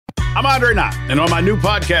I'm Andre Knott, and on my new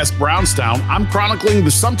podcast, Brownstown, I'm chronicling the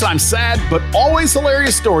sometimes sad but always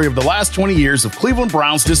hilarious story of the last 20 years of Cleveland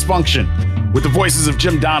Browns dysfunction. With the voices of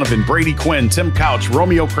Jim Donovan, Brady Quinn, Tim Couch,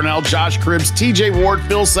 Romeo Crennel, Josh Cribbs, TJ Ward,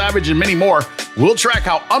 Phil Savage, and many more, we'll track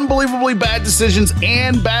how unbelievably bad decisions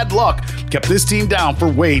and bad luck kept this team down for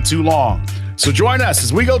way too long. So join us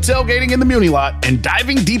as we go tailgating in the Muni Lot and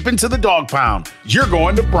diving deep into the dog pound. You're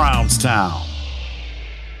going to Brownstown.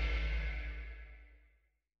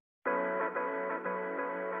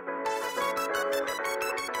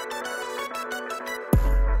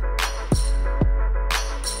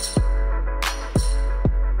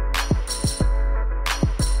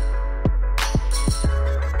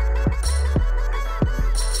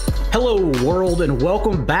 Hello, world, and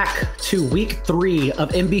welcome back to week 3 of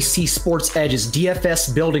NBC Sports Edge's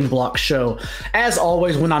DFS Building Block Show. As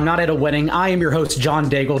always, when I'm not at a wedding, I am your host, John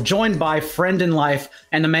Daigle, joined by friend in life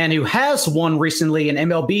and the man who has won recently in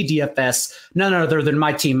MLB DFS, none other than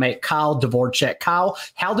my teammate, Kyle Dvorak. Kyle,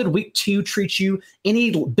 how did week 2 treat you?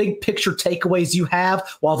 Any big picture takeaways you have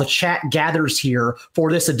while the chat gathers here for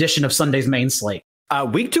this edition of Sunday's main slate?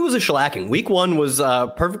 Week 2 was a shellacking. Week 1 was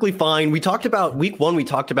perfectly fine. We talked about week 1. We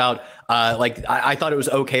talked about I thought it was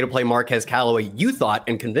okay to play Marquez Callaway. You thought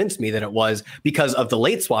and convinced me that it was because of the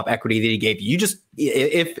late swap equity that he gave you. You just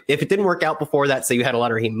if it didn't work out before that, say you had a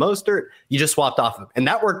lot of Raheem Mostert, you just swapped off him, and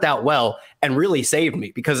that worked out well and really saved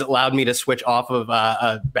me because it allowed me to switch off of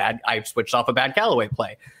I switched off a bad Callaway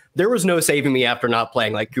play. There was no saving me after not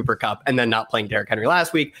playing like Cooper Kupp and then not playing Derrick Henry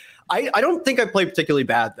last week. I don't think I played particularly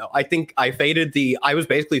bad, though. I think I was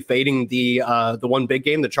basically fading the one big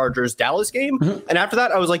game, the Chargers-Dallas game. Mm-hmm. And after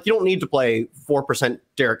that, I was like, you don't need to play 4%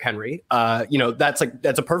 Derrick Henry. That's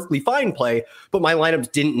a perfectly fine play, but my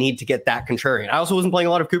lineups didn't need to get that contrarian. I also wasn't playing a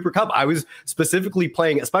lot of Cooper Kupp. I was specifically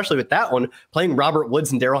playing, especially with that one, playing Robert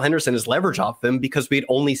Woods and Darrell Henderson as leverage off them because we had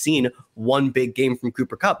only seen one big game from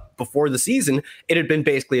Cooper Kupp. Before the season, it had been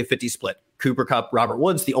basically a 50 split. Cooper Kupp, Robert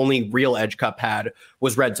Woods, the only real edge Kupp had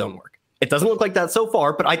was red zone work. It doesn't look like that so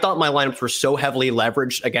far, but I thought my lineups were so heavily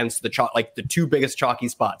leveraged against the two biggest chalky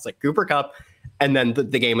spots, like Cooper Kupp and then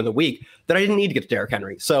the game of the week, that I didn't need to get to Derrick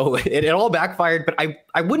Henry. So it all backfired, but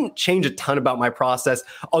I wouldn't change a ton about my process,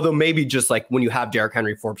 although maybe just like when you have Derrick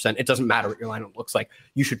Henry 4%, it doesn't matter what your lineup looks like.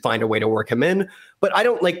 You should find a way to work him in. But I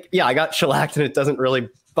don't I got shellacked and it doesn't really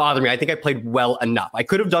bother me. I think I played well enough. I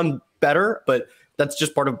could have done better, but that's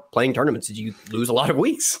just part of playing tournaments. You lose a lot of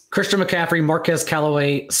weeks. Christian McCaffrey, Marquez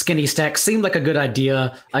Callaway, skinny stack seemed like a good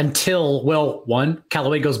idea until, well, 1,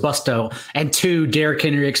 Callaway goes busto, and 2, Derrick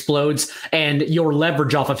Henry explodes, and your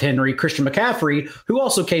leverage off of Henry, Christian McCaffrey, who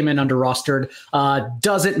also came in under rostered,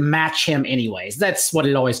 doesn't match him anyways. That's what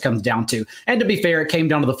it always comes down to. And to be fair, it came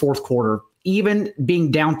down to the fourth quarter. Even being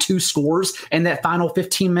down 2 scores in that final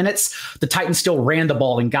 15 minutes, the Titans still ran the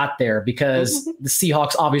ball and got there because the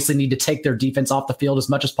Seahawks obviously need to take their defense off the field as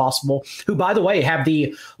much as possible, who, by the way, have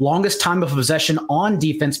the longest time of possession on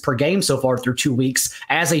defense per game so far through 2 weeks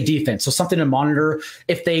as a defense. So something to monitor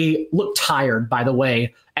if they look tired, by the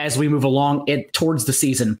way, as we move along towards the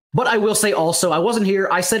season. But I will say also, I wasn't here.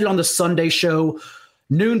 I said it on the Sunday show,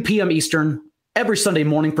 noon p.m. Eastern, every Sunday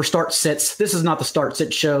morning for start sits. This is not the start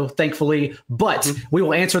sit show, thankfully, but we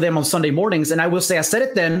will answer them on Sunday mornings. And I will say I said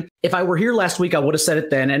it then. If I were here last week, I would have said it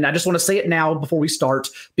then. And I just want to say it now before we start,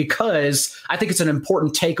 because I think it's an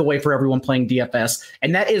important takeaway for everyone playing DFS.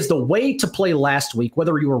 And that is the way to play last week,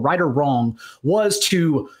 whether you were right or wrong, was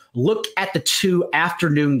to look at the 2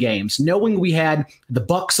 afternoon games, knowing we had the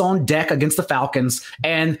Bucks on deck against the Falcons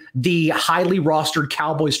and the highly rostered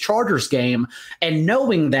Cowboys-Chargers game, and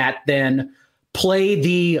knowing that then play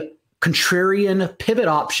the contrarian pivot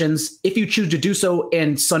options if you choose to do so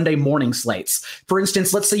in Sunday morning slates. For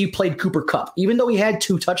instance, let's say you played Cooper Kupp. Even though he had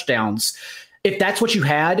 2 touchdowns, if that's what you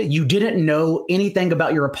had, you didn't know anything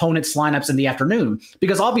about your opponent's lineups in the afternoon.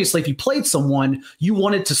 Because obviously, if you played someone, you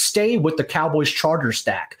wanted to stay with the Cowboys-Chargers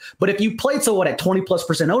stack. But if you played someone at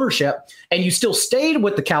 20+% ownership and you still stayed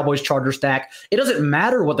with the Cowboys-Chargers stack, it doesn't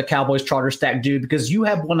matter what the Cowboys-Chargers stack do because you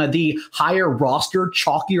have one of the higher rostered,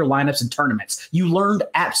 chalkier lineups in tournaments. You learned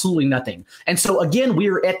absolutely nothing. And so, again, we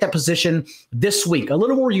are at that position this week. A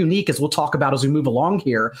little more unique, as we'll talk about as we move along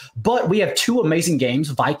here. But we have 2 amazing games,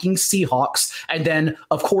 Vikings, Seahawks, and then,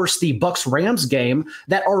 of course, the Bucks-Rams game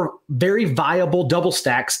that are very viable double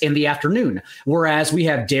stacks in the afternoon. Whereas we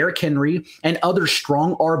have Derrick Henry and other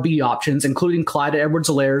strong RB options, including Clyde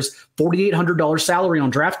Edwards-Helaire's $4,800 salary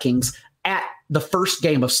on DraftKings at the first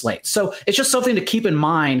game of slate. So it's just something to keep in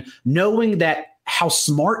mind, knowing that how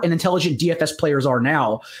smart and intelligent DFS players are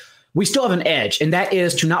now. We still have an edge, and that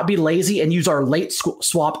is to not be lazy and use our late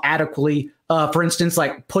swap adequately For instance,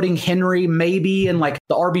 like putting Henry maybe in like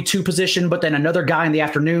the RB2 position, but then another guy in the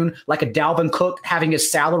afternoon, like a Dalvin Cook having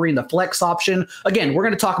his salary in the flex option. Again, we're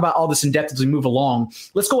going to talk about all this in depth as we move along.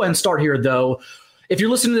 Let's go ahead and start here, though. If you're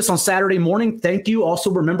listening to this on Saturday morning, thank you. Also,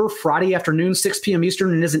 remember, Friday afternoon, 6 p.m.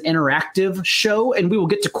 Eastern, is an interactive show, and we will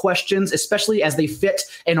get to questions, especially as they fit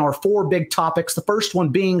in our 4 big topics. The first one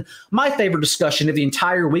being my favorite discussion of the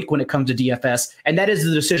entire week when it comes to DFS, and that is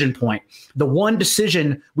the decision point. The one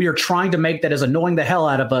decision we are trying to make that is annoying the hell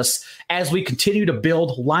out of us as we continue to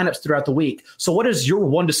build lineups throughout the week. So what is your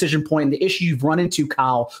one decision point and the issue you've run into,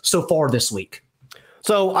 Kyle, so far this week?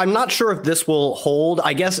 So I'm not sure if this will hold.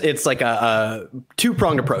 I guess it's like a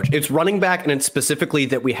two-pronged approach. It's running back, and it's specifically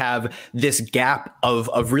that we have this gap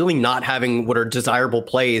of really not having what are desirable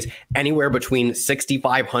plays anywhere between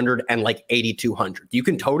 6,500 and like 8,200. You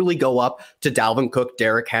can totally go up to Dalvin Cook,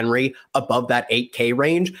 Derrick Henry above that 8K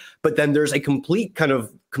range, but then there's a complete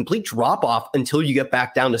drop off until you get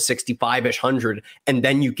back down to 65-ish hundred, and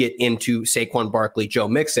then you get into Saquon Barkley, Joe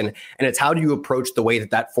Mixon, and it's how do you approach the way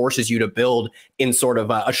that forces you to build in sort of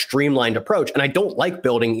a streamlined approach. And I don't like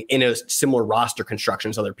building in a similar roster construction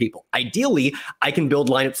as other people. Ideally, I can build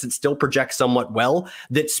lineups that still project somewhat well,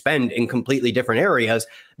 that spend in completely different areas.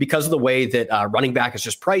 Because of the way that running back is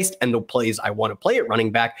just priced and the plays I want to play at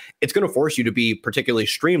running back, it's going to force you to be particularly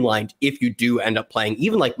streamlined if you do end up playing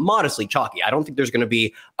even like modestly chalky. I don't think there's going to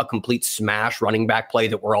be a complete smash running back play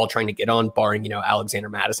that we're all trying to get on, barring, Alexander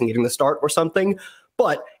Mattison getting the start or something.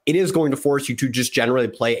 But it is going to force you to just generally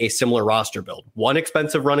play a similar roster build. One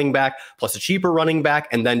expensive running back plus a cheaper running back,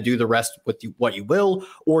 and then do the rest with what you will.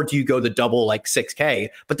 Or do you go the double like 6K?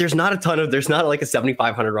 But there's not like a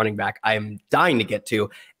 7,500 running back I am dying to get to.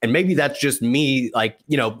 And maybe that's just me,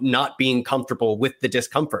 not being comfortable with the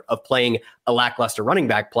discomfort of playing a lackluster running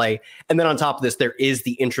back play. And then on top of this, there is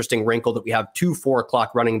the interesting wrinkle that we have 2 4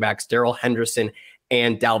 o'clock running backs, Darrell Henderson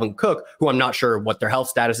and Dalvin Cook, who I'm not sure what their health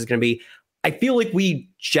status is going to be. I feel like we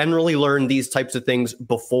generally learn these types of things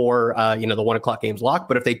before, the 1 o'clock games lock.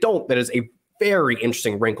 But if they don't, that is a very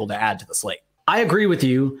interesting wrinkle to add to the slate. I agree with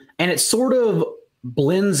you. And it sort of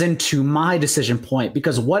blends into my decision point,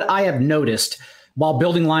 because what I have noticed while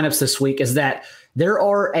building lineups this week is that there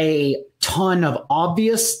are a ton of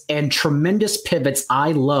obvious and tremendous pivots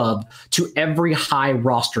I love to every high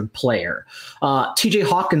rostered player. TJ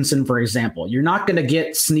Hawkinson, for example, you're not going to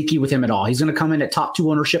get sneaky with him at all. He's going to come in at top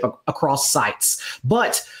 2 ownership across sites,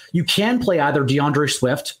 but you can play either DeAndre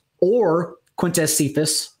Swift or Quintez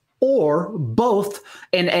Cephas or both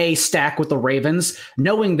in a stack with the Ravens,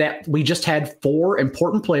 knowing that we just had 4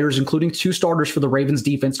 important players, including 2 starters for the Ravens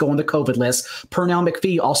defense, go on the COVID list. Pernell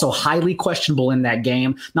McPhee also highly questionable in that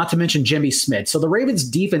game, not to mention Jimmy Smith. So the Ravens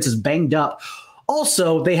defense is banged up.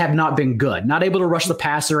 Also, they have not been good, not able to rush the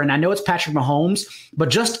passer. And I know it's Patrick Mahomes, but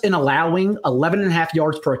just in allowing 11.5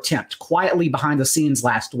 yards per attempt quietly behind the scenes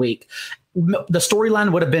last week, the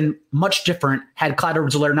storyline would have been much different had Clyde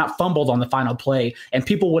Edwards-Helaire not fumbled on the final play, and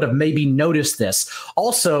people would have maybe noticed this.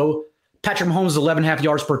 Also, Patrick Mahomes' 11.5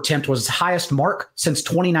 yards per attempt was his highest mark since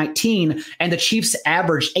 2019, and the Chiefs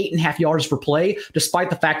averaged 8.5 yards per play,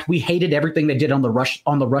 despite the fact we hated everything they did on the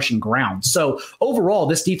rushing ground. So overall,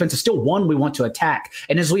 this defense is still one we want to attack.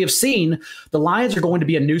 And as we have seen, the Lions are going to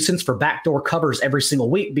be a nuisance for backdoor covers every single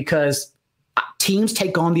week because teams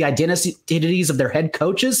take on the identities of their head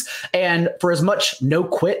coaches. And for as much no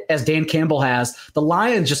quit as Dan Campbell has, the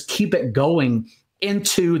Lions just keep it going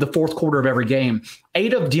into the fourth quarter of every game.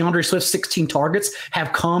 8 of DeAndre Swift's 16 targets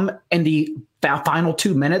have come in the final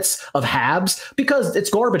 2 minutes of halves because it's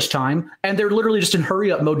garbage time and they're literally just in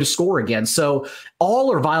hurry up mode to score again. So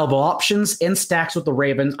all are viable options in stacks with the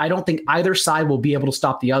Ravens. I don't think either side will be able to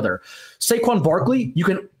stop the other. Saquon Barkley, you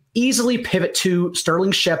can easily pivot to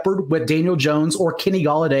Sterling Shepard with Daniel Jones or Kenny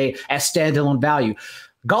Golladay as standalone value.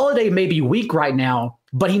 Golladay may be weak right now,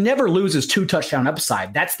 but he never loses 2 touchdown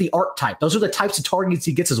upside. That's the archetype. Those are the types of targets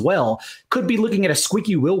he gets as well. Could be looking at a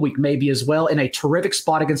squeaky wheel week maybe as well in a terrific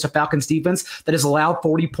spot against the Falcons defense that has allowed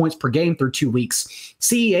 40 points per game through 2 weeks.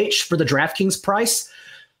 CEH for the DraftKings price.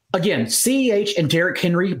 Again, CEH and Derrick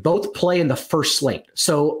Henry both play in the first slate.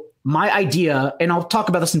 So my idea, and I'll talk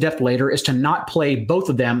about this in depth later, is to not play both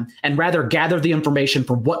of them and rather gather the information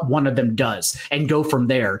for what one of them does and go from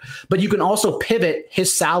there. But you can also pivot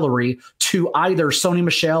his salary to either Sony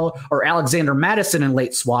Michel or Alexander Mattison in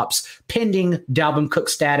late swaps, pending Dalvin Cook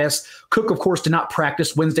status. Cook, of course, did not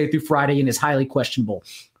practice Wednesday through Friday and is highly questionable.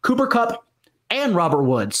 Cooper Kupp and Robert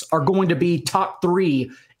Woods are going to be top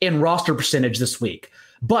 3 in roster percentage this week.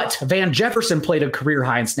 But Van Jefferson played a career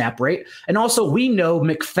high in snap rate. And also we know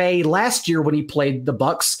McVay last year when he played the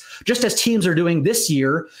Bucs, just as teams are doing this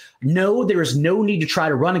year, no, there is no need to try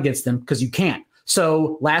to run against them because you can't.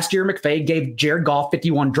 So last year, McVay gave Jared Goff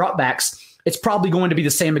 51 dropbacks. It's probably going to be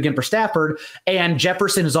the same again for Stafford. And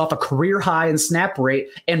Jefferson is off a career high in snap rate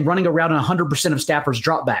and running around 100% of Stafford's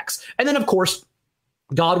dropbacks. And then, of course,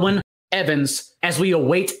 Godwin, Evans, as we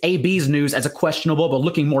await AB's news as a questionable, but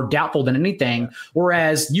looking more doubtful than anything.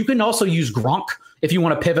 Whereas you can also use Gronk if you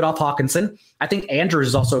want to pivot off Hawkinson. I think Andrews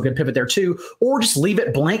is also a good pivot there too. Or just leave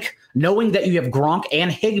it blank, knowing that you have Gronk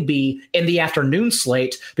and Higbee in the afternoon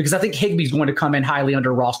slate, because I think Higbee's going to come in highly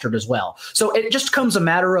under rostered as well. So it just comes a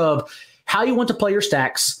matter of how you want to play your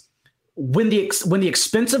stacks. When the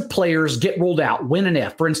expensive players get ruled out, when and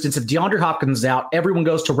if, for instance, if DeAndre Hopkins is out, everyone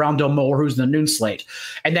goes to Rondale Moore, who's in the noon slate.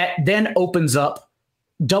 And that then opens up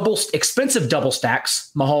expensive double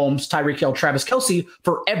stacks, Mahomes, Tyreek Hill, Travis Kelce,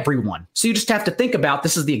 for everyone. So you just have to think about,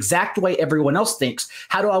 this is the exact way everyone else thinks.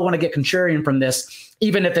 How do I want to get contrarian from this,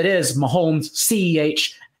 even if it is Mahomes,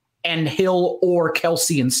 CEH, and Hill or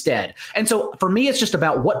Kelce instead? And so for me, it's just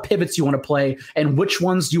about what pivots you want to play and which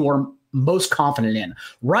ones you are most confident in.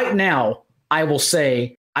 Right now, I will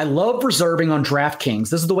say I love reserving on DraftKings.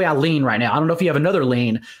 This is the way I lean right now. I don't know if you have another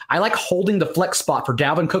lean. I like holding the flex spot for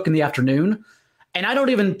Dalvin Cook in the afternoon. And I don't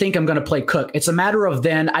even think I'm going to play Cook. It's a matter of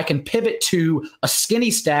then I can pivot to a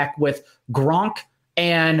skinny stack with Gronk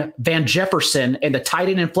and Van Jefferson in the tight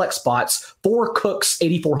end and flex spots for Cook's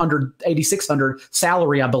 8,400, 8,600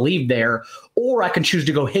 salary, I believe there. Or I can choose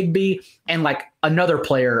to go Higbee and like another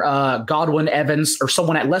player, Godwin, Evans, or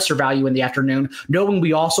someone at lesser value in the afternoon, knowing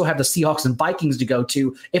we also have the Seahawks and Vikings to go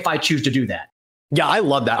to if I choose to do that. Yeah, I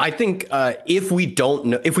love that. I think if we don't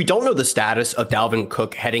know the status of Dalvin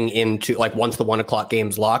Cook heading into like once the 1 o'clock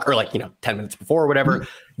games lock, or like 10 minutes before or whatever,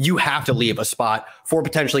 you have to leave a spot for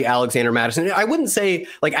potentially Alexander Mattison. I wouldn't say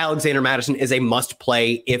like Alexander Mattison is a must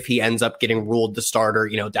play if he ends up getting ruled the starter.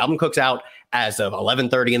 Dalvin Cook's out as of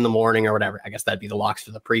 11:30 in the morning or whatever. I guess that'd be the locks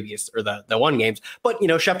for the previous or the one games. But,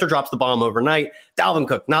 Schefter drops the bomb overnight. Dalvin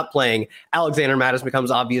Cook not playing. Alexander Mattison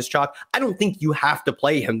becomes obvious chalk. I don't think you have to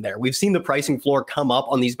play him there. We've seen the pricing floor come up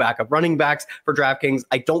on these backup running backs for DraftKings.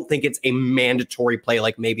 I don't think it's a mandatory play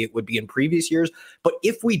like maybe it would be in previous years. But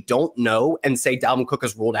if we don't know and say Dalvin Cook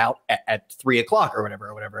is ruled out at 3 o'clock or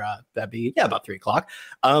whatever, that'd be, about 3 o'clock.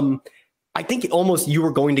 I think almost you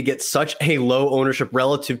are going to get such a low ownership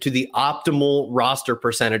relative to the optimal roster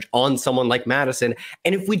percentage on someone like Mattison.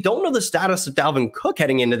 And if we don't know the status of Dalvin Cook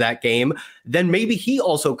heading into that game, then maybe he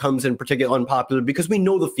also comes in particularly unpopular because we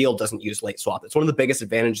know the field doesn't use late swap. It's one of the biggest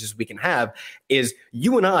advantages we can have is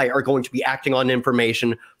you and I are going to be acting on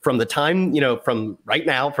information from the time, from right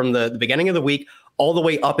now, from the beginning of the week, all the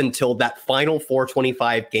way up until that final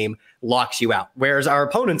 425 game locks you out. Whereas our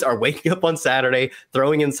opponents are waking up on Saturday,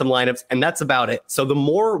 throwing in some lineups, and that's about it. So the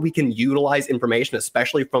more we can utilize information,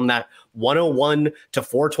 especially from that 101 to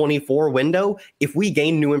 424 window, if we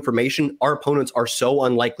gain new information, our opponents are so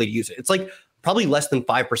unlikely to use it. It's like probably less than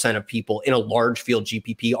 5% of people in a large field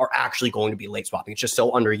GPP are actually going to be late swapping. It's just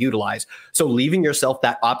so underutilized. So leaving yourself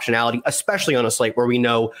that optionality, especially on a slate where we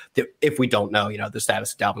know that if we don't know, the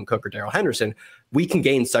status of Dalvin Cook or Darrell Henderson, we can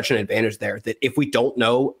gain such an advantage there that if we don't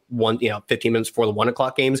know 15 minutes before the 1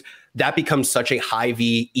 o'clock games, that becomes such a high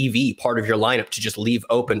V EV part of your lineup to just leave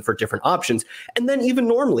open for different options. And then even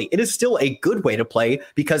normally, it is still a good way to play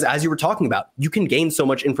because as you were talking about, you can gain so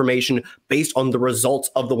much information based on the results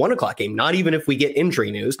of the 1 o'clock game, not even if we get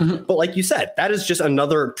injury news. But like you said, that is just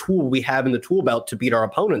another tool we have in the tool belt to beat our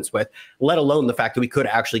opponents with, let alone the fact that we could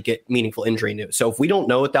actually get meaningful injury news. So if we don't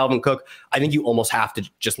know with Dalvin Cook, I think you almost have to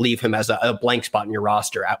just leave him as a blank spot in your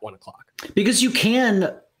roster at 1 o'clock. Because you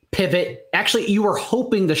can pivot. Actually, you were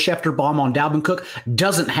hoping the Schefter bomb on Dalvin Cook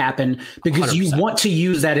doesn't happen because 100%. You want to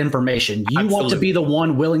use that information. You Absolutely. Want to be the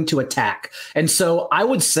one willing to attack. And so I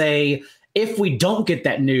would say if we don't get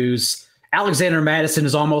that news, Alexander Mattison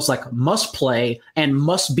is almost like must play and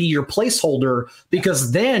must be your placeholder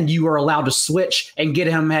because then you are allowed to switch and get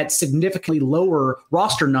him at significantly lower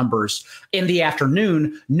roster numbers in the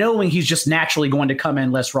afternoon, knowing he's just naturally going to come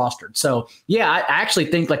in less rostered. So, yeah, I actually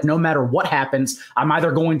think like no matter what happens, I'm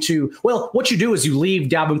either going to, well, what you do is you leave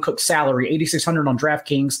Dalvin Cook's salary, 8,600 on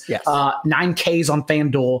DraftKings, yes. 9Ks on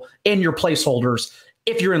FanDuel in your placeholders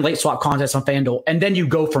if you're in late swap contests on FanDuel, and then you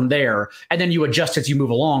go from there, and then you adjust as you move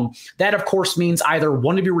along. That, of course, means either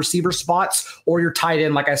one of your receiver spots or your tight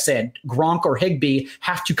end, like I said, Gronk or Higbee,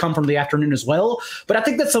 have to come from the afternoon as well. But I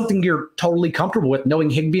think that's something you're totally comfortable with, knowing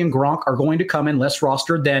Higbee and Gronk are going to come in less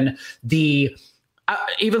rostered than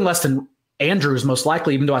even less than Andrews most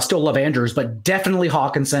likely, even though I still love Andrews, but definitely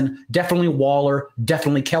Hawkinson, definitely Waller,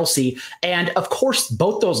 definitely Kelsey. And of course,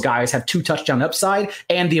 both those guys have 2 touchdown upside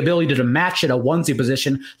and the ability to match at a onesie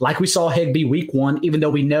position like we saw Higbee week 1, even though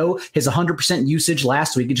we know his 100% usage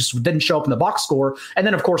last week. It just didn't show up in the box score. And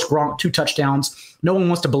then, of course, Gronk, 2 touchdowns. No one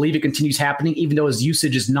wants to believe it continues happening, even though his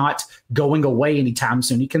usage is not going away anytime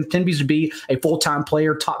soon. He continues to be a full-time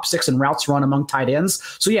player, top 6 in routes run among tight ends.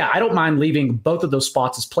 So, yeah, I don't mind leaving both of those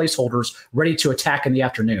spots as placeholders ready to attack in the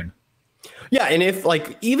afternoon. Yeah, and if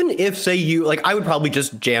even if say you I would probably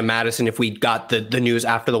just jam Madison if we got the news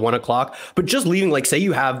after the 1 o'clock, but just leaving say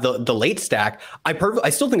you have the late stack, I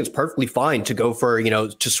still think it's perfectly fine to go for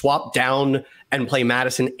to swap down and play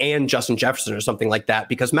Madison and Justin Jefferson or something like that,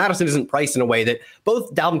 because Madison isn't priced in a way that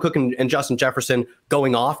both Dalvin Cook and Justin Jefferson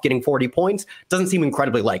going off, getting 40 points doesn't seem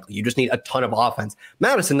incredibly likely. You just need a ton of offense.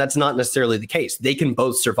 Madison, that's not necessarily the case. They can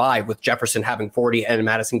both survive with Jefferson having 40 and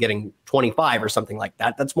Madison getting 25 or something like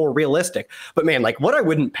that. That's more realistic. But man, what I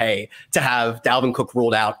wouldn't pay to have Dalvin Cook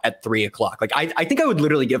ruled out at 3 o'clock. I think I would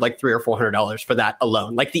literally give $300 or $400 for that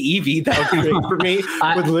alone. The EV that would be for me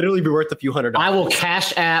would literally be worth a few $100. I will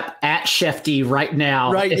cash app at Shefty right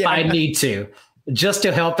now if I need to, just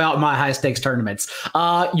to help out my high stakes tournaments.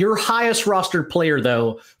 Your highest rostered player,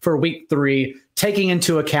 though, for week 3, taking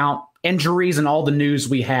into account injuries and all the news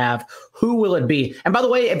we have, who will it be? And by the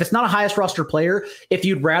way, if it's not a highest roster player, if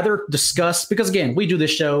you'd rather discuss, because again, we do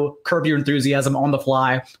this show, Curb Your Enthusiasm on the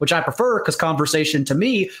fly, which I prefer because conversation to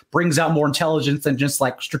me brings out more intelligence than just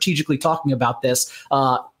strategically talking about this.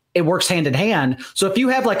 It works hand in hand. So if you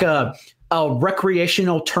have a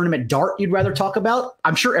recreational tournament dart you'd rather talk about,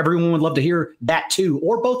 I'm sure everyone would love to hear that too,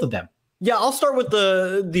 or both of them. Yeah, I'll start with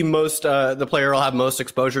the player I'll have most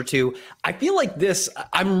exposure to. I feel like this.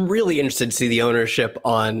 I'm really interested to see the ownership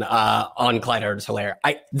on Clyde Edwards-Helaire.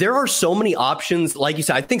 There are so many options. Like you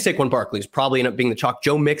said, I think Saquon Barkley is probably end up being the chalk.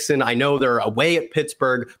 Joe Mixon, I know they're away at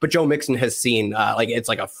Pittsburgh, but Joe Mixon has seen it's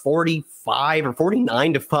a 45 or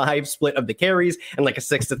 49-5 split of the carries and a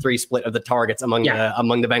 6-3 split of the targets among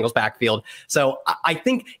the Bengals backfield. So I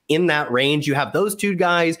think in that range, you have those 2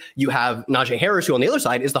 guys. You have Najee Harris, who on the other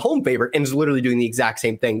side is the home favorite and is literally doing the exact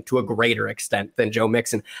same thing to a greater extent than Joe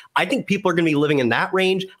Mixon. I think people are going to be living in that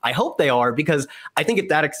range. I hope they are, because I think at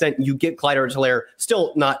that extent, you get Clyde Edwards-Helaire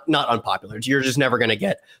still not unpopular. You're just never going to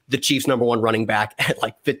get the Chiefs' #1 running back at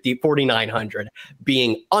 4,900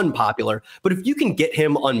 being unpopular. But if you can get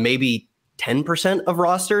him on maybe 10% of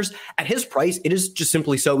rosters at his price, it is just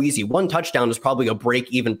simply so easy. 1 touchdown is probably a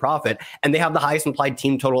break-even profit, and they have the highest implied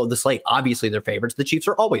team total of the slate. Obviously, they're favorites. The Chiefs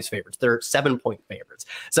are always favorites. They're 7-point favorites.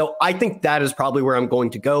 So I think that is probably where I'm going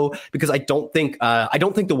to go, because I don't think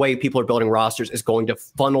the way people are building rosters is going to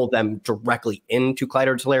funnel them directly into Clyde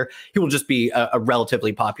Edwards-Helaire. He will just be a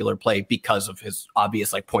relatively popular play because of his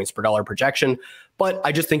obvious points per dollar projection. But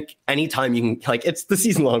I just think anytime you can, it's the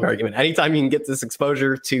season-long argument. Anytime you can get this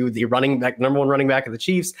exposure to the #1 running back of the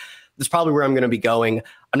Chiefs, that's probably where I'm going to be going.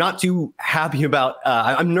 I'm not too happy about.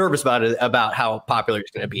 I'm nervous about how popular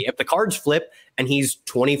he's going to be. If the cards flip and he's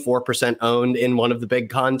 24% owned in one of the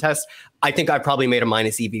big contests, I think I probably made a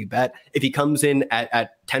minus EV bet. If he comes in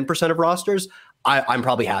at 10% of rosters, I'm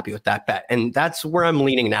probably happy with that bet, and that's where I'm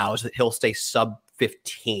leaning now. Is that he'll stay sub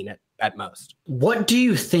 15 at most. What do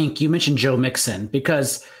you think? You mentioned Joe Mixon,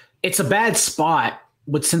 because it's a bad spot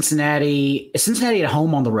with Cincinnati. Is Cincinnati at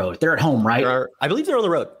home on the road? They're at home, right? I believe they're on the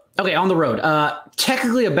road. Okay, on the road.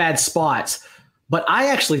 Technically a bad spot, but I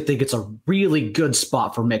actually think it's a really good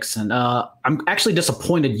spot for Mixon. I'm actually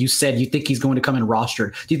disappointed you said you think he's going to come in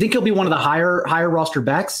rostered. Do you think he'll be one of the higher roster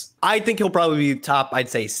backs? I think he'll probably be top, I'd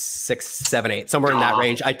say 6, 7, 8, somewhere in that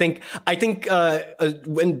range. I think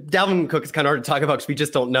when Dalvin Cook is kind of hard to talk about because we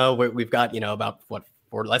just don't know. We've got, about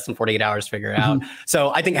for less than 48 hours to figure it out.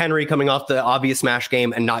 So I think Henry coming off the obvious smash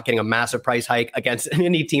game and not getting a massive price hike against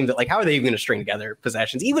any team that how are they even going to string together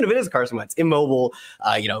possessions? Even if it is Carson Wentz, immobile,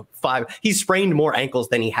 5, he's sprained more ankles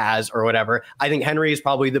than he has or whatever. I think Henry is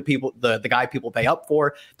probably the guy people pay up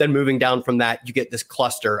for. Then moving down from that, you get this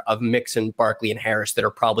cluster of Mixon, Barkley, and Harris that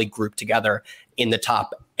are probably grouped together in the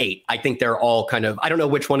top 8. I think they're all kind of, I don't know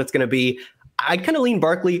which one it's going to be. I kind of lean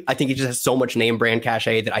Barkley. I think he just has so much name brand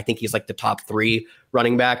cachet that I think he's the top 3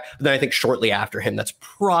 running back. But then I think shortly after him, that's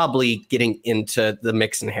probably getting into the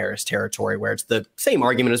Mixon Harris territory where it's the same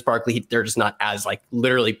argument as Barkley. They're just not as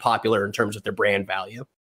literally popular in terms of their brand value.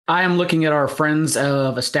 I am looking at our friends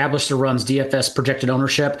of Established the Runs DFS projected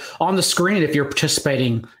ownership on the screen. If you're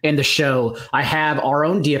participating in the show, I have our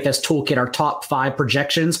own DFS toolkit, our top 5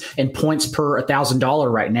 projections and points per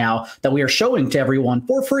 $1,000 right now that we are showing to everyone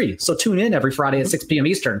for free. So tune in every Friday at 6 p.m.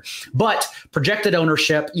 Eastern. But projected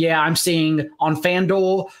ownership, yeah, I'm seeing on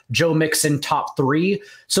FanDuel, Joe Mixon top 3.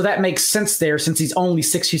 So that makes sense there since he's only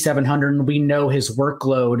 6,700 and we know his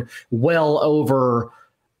workload well over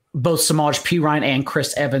both Samaj P. Ryan and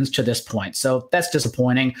Chris Evans to this point. So that's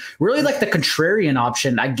disappointing. Really like the contrarian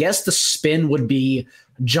option. I guess the spin would be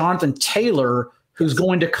Jonathan Taylor, who's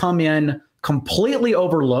going to come in completely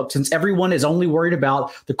overlooked since everyone is only worried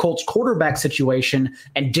about the Colts quarterback situation,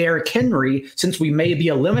 and Derrick Henry, since we may be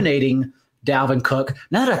eliminating Dalvin Cook.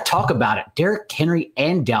 Now that I talk about it, Derrick Henry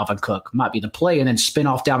and Dalvin Cook might be the play, and then spin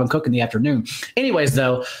off Dalvin Cook in the afternoon. Anyways,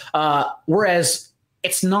 though, whereas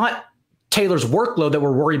it's not Taylor's workload that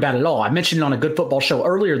we're worried about at all. I mentioned it on a Good Football Show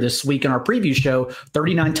earlier this week in our preview show,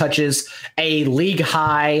 39 touches, a league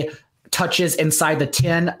high touches inside the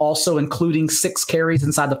 10, also including 6 carries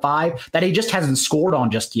inside the 5 that he just hasn't scored on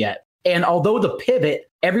just yet. And although the pivot,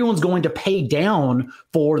 everyone's going to pay down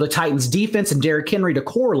for the Titans defense and Derrick Henry to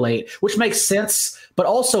correlate, which makes sense. But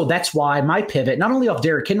also that's why my pivot, not only off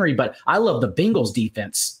Derrick Henry, but I love the Bengals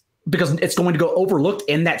defense because it's going to go overlooked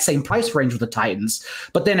in that same price range with the Titans.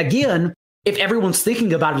 But then again, if everyone's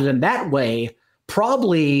thinking about it in that way,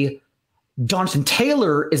 probably Jonathan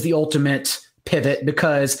Taylor is the ultimate pivot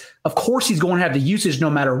because, of course, he's going to have the usage no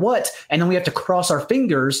matter what. And then we have to cross our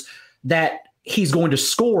fingers that he's going to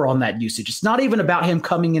score on that usage. It's not even about him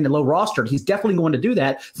coming into low rostered. He's definitely going to do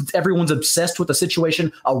that since everyone's obsessed with the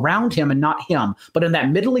situation around him and not him. But in that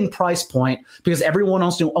middling price point, because everyone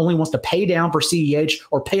else only wants to pay down for CEH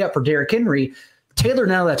or pay up for Derrick Henry, Taylor,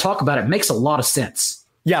 now that I talk about it, makes a lot of sense.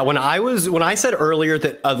 Yeah, when I said earlier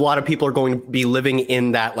that a lot of people are going to be living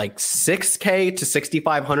in that like 6K to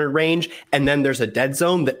 6,500 range, and then there's a dead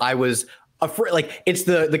zone, that I was afraid, like it's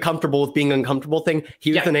the comfortable with being uncomfortable thing.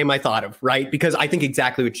 Here's the name I thought of, right? Because I think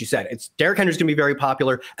exactly what you said. It's Derrick Henry's going to be very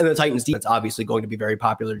popular, and the Titans defense obviously going to be very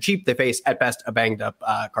popular and cheap. They face at best a banged up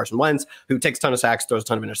Carson Wentz, who takes a ton of sacks, throws a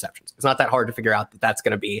ton of interceptions. It's not that hard to figure out that that's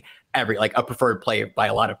going to be a preferred play by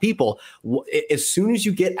a lot of people. As soon as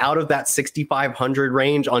you get out of that 6,500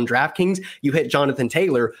 range on DraftKings, you hit Jonathan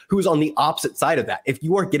Taylor, who's on the opposite side of that. If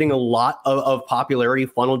you are getting a lot of popularity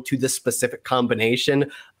funneled to this specific combination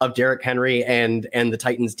of Derrick Henry and the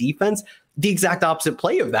Titans defense, the exact opposite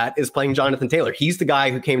play of that is playing Jonathan Taylor. He's the guy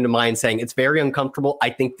who came to mind saying it's very uncomfortable.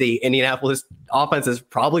 I think the Indianapolis offense is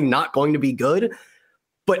probably not going to be good.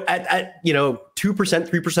 But at 2%,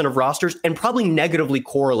 3% of rosters, and probably negatively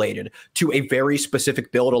correlated to a very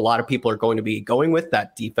specific build a lot of people are going to be going with,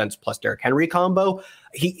 that defense plus Derrick Henry combo,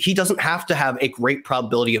 he doesn't have to have a great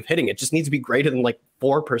probability of hitting. It just needs to be greater than like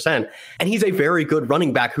 4%. And he's a very good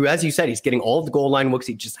running back who, as you said, he's getting all of the goal line looks.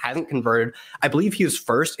 He just hasn't converted. I believe he was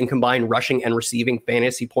first in combined rushing and receiving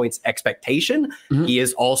fantasy points expectation. Mm-hmm. He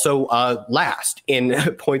is also last in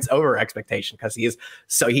points over expectation because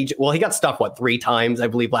he got stuffed 3 times, I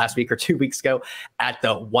believe, last week or 2 weeks ago at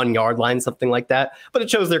the 1 yard line, something like that. But it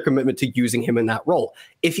shows their commitment to using him in that role.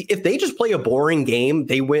 If they just play a boring game,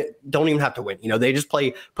 they don't even have to win. They just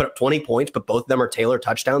put up 20 points, but both of them are Taylor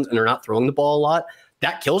touchdowns and they're not throwing the ball a lot.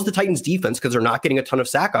 That kills the Titans defense because they're not getting a ton of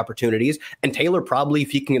sack opportunities. And Taylor probably, if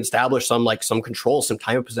he can establish some control, some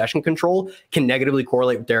time of possession control, can negatively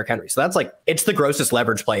correlate with Derrick Henry. So that's it's the grossest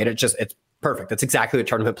leverage play. And it's perfect. That's exactly what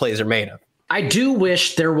tournament plays are made of. I do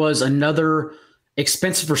wish there was another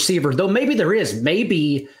expensive receiver, though maybe there is.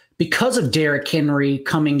 Maybe because of Derrick Henry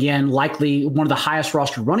coming in, likely one of the highest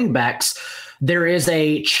rostered running backs, there is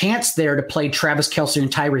a chance there to play Travis Kelce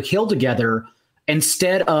and Tyreek Hill together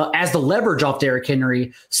instead as the leverage off Derrick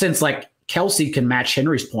Henry, since Kelce can match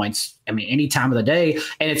Henry's points, any time of the day.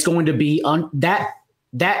 And it's going to be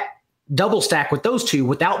that double stack with those two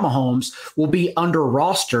without Mahomes will be under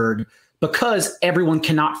rostered because everyone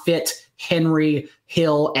cannot fit Henry,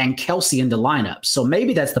 Hill, and Kelce into lineups. So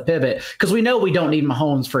maybe that's the pivot because we know we don't need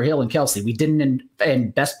Mahomes for Hill and Kelce. We didn't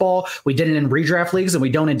in best ball, we didn't in redraft leagues, and we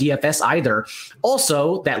don't in DFS either.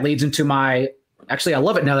 Also, that leads into I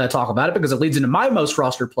love it now that I talk about it because it leads into my most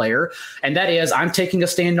rostered player, and that is I'm taking a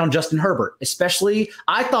stand on Justin Herbert. Especially,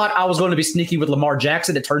 I thought I was going to be sneaky with Lamar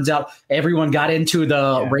Jackson. It turns out everyone got into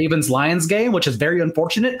the Ravens-Lions game, which is very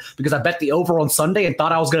unfortunate because I bet the over on Sunday and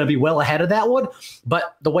thought I was going to be well ahead of that one.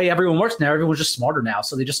 But the way everyone works now, everyone's just smarter now.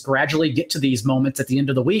 So they just gradually get to these moments at the end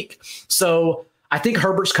of the week. So I think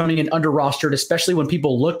Herbert's coming in under rostered, especially when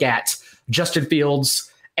people look at Justin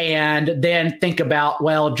Fields and then think about,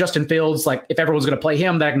 well, Justin Fields, like if everyone's going to play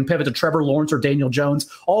him, that I can pivot to Trevor Lawrence or Daniel Jones,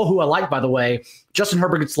 all who I like, by the way. Justin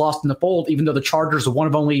Herbert gets lost in the fold, even though the Chargers are one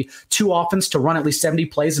of only two offenses to run at least 70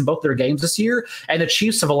 plays in both their games this year. And the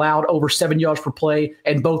Chiefs have allowed over 7 yards per play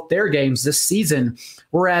in both their games this season.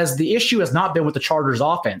 Whereas the issue has not been with the Chargers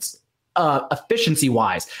offense. Efficiency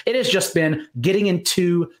wise, it has just been getting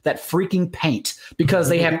into that freaking paint, because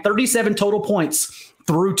they have 37 total points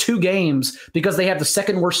through 2 games because they have the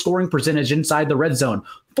second worst scoring percentage inside the red zone.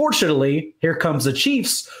 Fortunately, here comes the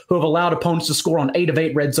Chiefs, who have allowed opponents to score on 8 of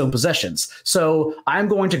 8 red zone possessions. So I'm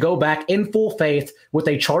going to go back in full faith with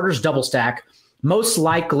a Chargers double stack, most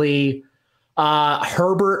likely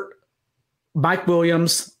Herbert, Mike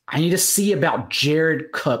Williams. I need to see about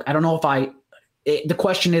Jared Cook. I don't know if the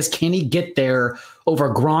question is, can he get there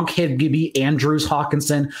over Gronk, Higbee, Andrews,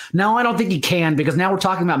 Hawkinson? No, I don't think he can, because now we're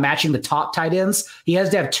talking about matching the top tight ends. He has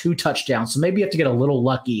to have 2 touchdowns, so maybe you have to get a little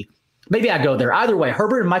lucky. Maybe I go there. Either way,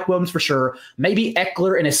 Herbert and Mike Williams for sure. Maybe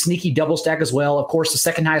Eckler in a sneaky double stack as well. Of course, the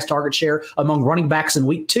second highest target share among running backs in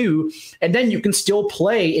week 2. And then you can still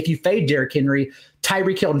play, if you fade Derrick Henry,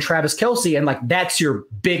 Tyreek Hill and Travis Kelce, and like that's your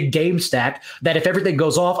big game stack that if everything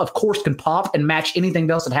goes off, of course, can pop and match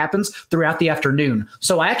anything else that happens throughout the afternoon.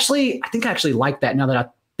 So I think I actually like that now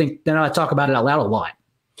that I talk about it out loud a lot.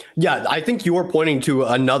 Yeah, I think you're pointing to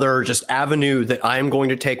another just avenue that I'm going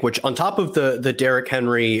to take, which on top of the Derrick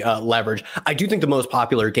Henry leverage, I do think the most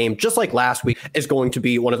popular game, just like last week, is going to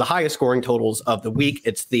be one of the highest scoring totals of the week.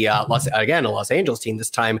 It's the a Los Angeles team this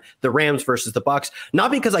time, the Rams versus the Bucks. Not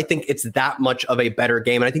because I think it's that much of a better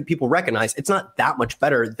game, and I think people recognize it's not that much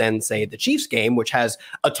better than, say, the Chiefs game, which has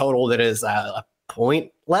a total that is a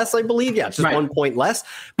point less, I believe. Yeah, it's just 1 point less.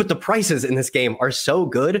 But the prices in this game are so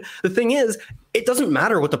good. The thing is, it doesn't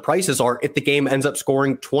matter what the prices are if the game ends up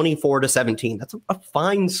scoring 24-17. That's a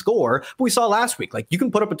fine score. But we saw last week, like you can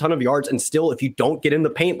put up a ton of yards and still, if you don't get in the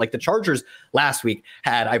paint, like the Chargers last week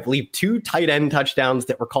had, I believe, 2 tight end touchdowns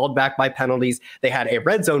that were called back by penalties. They had a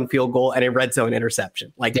red zone field goal and a red zone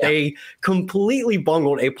interception. They completely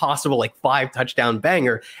bungled a possible 5 touchdown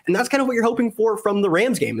banger. And that's kind of what you're hoping for from the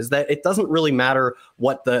Rams game, is that it doesn't really matter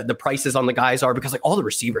what the prices on the guys are, because all the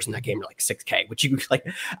receivers in that game are $6K, which you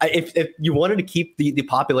if you wanted to keep the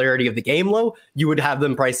popularity of the game low, you would have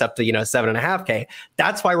them priced up to $7.5K.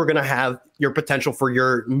 That's why we're going to have your potential for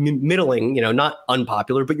your middling, not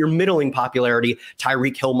unpopular, but your middling popularity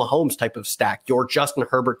Tyreek Hill Mahomes type of stack, your Justin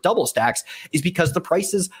Herbert double stacks, is because the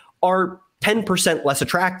prices are 10% less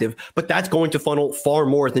attractive, but that's going to funnel far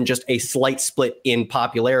more than just a slight split in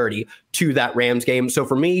popularity to that Rams game. So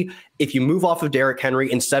for me, if you move off of Derrick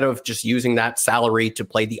Henry, instead of just using that salary to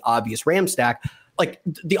play the obvious Rams stack,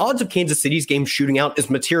 the odds of Kansas City's game shooting out is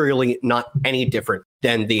materially not any different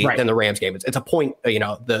than the Rams game. It's a point,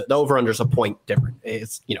 the over-under is a point different.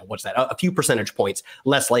 It's, what's that? A few percentage points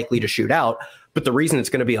less likely to shoot out. But the reason it's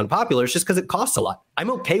going to be unpopular is just because it costs a lot. I'm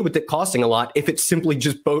okay with it costing a lot if it simply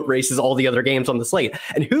just boat races all the other games on the slate.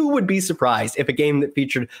 And who would be surprised if a game that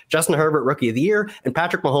featured Justin Herbert, Rookie of the Year, and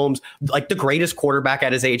Patrick Mahomes, the greatest quarterback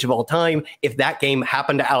at his age of all time, if that game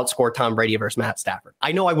happened to outscore Tom Brady versus Matt Stafford?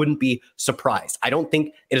 I know I wouldn't be surprised. I don't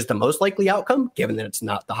think it is the most likely outcome, given that it's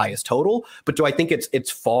not the highest total. But do I think it's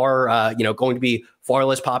far, going to be far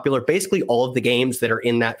less popular? Basically, all of the games that are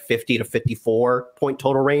in that 50 to 54 point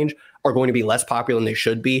total range are going to be less popular than they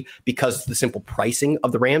should be because of the simple pricing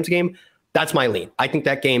of the Rams game. That's my lean. I think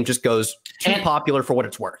that game just goes too popular for what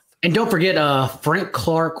it's worth. And don't forget, Frank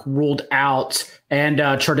Clark ruled out, and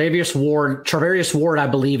Charvarius Ward, I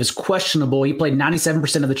believe, is questionable. He played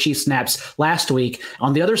 97% of the Chiefs snaps last week.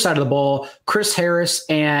 On the other side of the ball, Chris Harris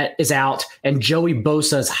is out, and Joey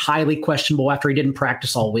Bosa is highly questionable after he didn't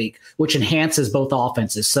practice all week, which enhances both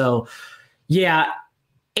offenses. So, yeah,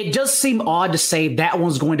 it does seem odd to say that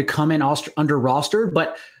one's going to come in under roster,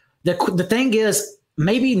 but the thing is,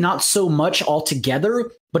 maybe not so much altogether,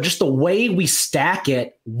 but just the way we stack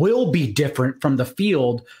it will be different from the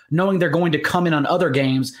field, knowing they're going to come in on other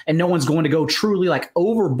games and no one's going to go truly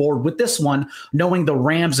overboard with this one, knowing the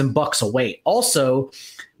Rams and Bucks away. Also,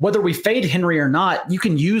 whether we fade Henry or not, you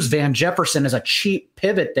can use Van Jefferson as a cheap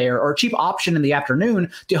pivot there, or a cheap option in the afternoon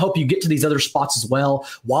to help you get to these other spots as well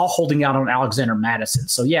while holding out on Alexander Mattison.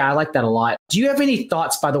 So yeah, I like that a lot. Do you have any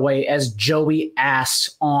thoughts, by the way, as Joey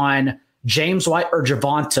asked, on James White or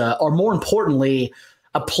Javonte, or more importantly,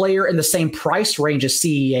 a player in the same price range as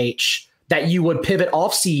CEH that you would pivot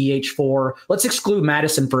off CEH for? Let's exclude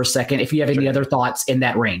Madison for a second if you have any other thoughts in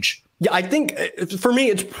that range. Yeah, I think for me,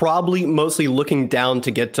 it's probably mostly looking down to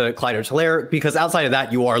get to Clyde Edwards-Helaire, because outside of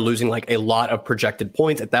that, you are losing like a lot of projected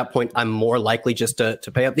points. At that point, I'm more likely just to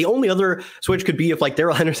pay up. The only other switch could be if like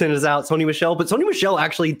Darrell Henderson is out, Sony Michel, but Sony Michel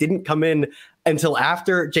actually didn't come in until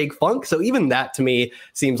after Jake Funk. So even that to me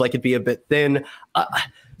seems like it'd be a bit thin.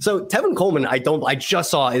 So Tevin Coleman, I just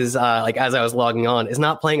saw is like as I was logging on, is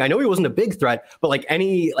not playing. I know he wasn't a big threat, but like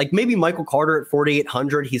maybe Michael Carter at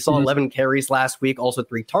 4,800. He saw 11 carries last week, also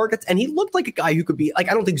 3 targets, and he looked like a guy who could be like,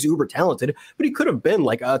 I don't think he's uber talented, but he could have been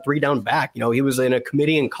like a 3-down back. You know, he was in a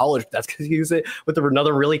committee in college. That's because he was with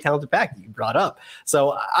another really talented back that you brought up.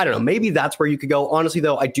 So I don't know. Maybe that's where you could go. Honestly,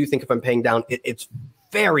 though, I do think if I'm paying down, it's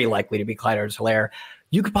very likely to be Clyde Edwards-Helaire.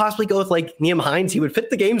 You could possibly go with like Nyheim Hines. He would fit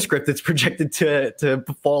the game script that's projected to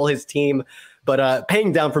befall his team. But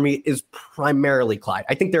paying down for me is primarily Clyde.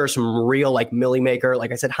 I think there are some real like Millie Maker.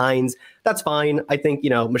 Like I said, Hines, that's fine. I think,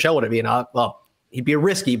 Michelle would be he'd be a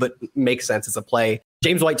risky, but makes sense as a play.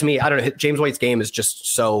 James White, to me, I don't know. James White's game is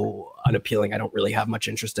just so unappealing. I don't really have much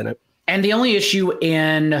interest in it. And the only issue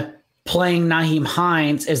in playing Nyheim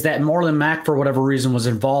Hines is that Marlon Mack, for whatever reason, was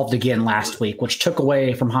involved again last week, which took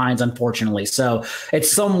away from Hines, unfortunately. So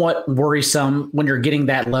it's somewhat worrisome when you're getting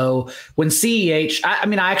that low. When CEH,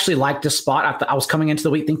 I actually liked this spot. I was coming into the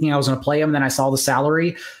week thinking I was going to play him, and then I saw the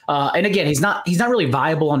salary. And again, he's not really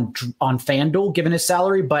viable on FanDuel given his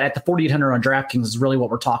salary, but at the 4,800 on DraftKings is really what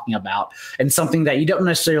we're talking about, and something that you don't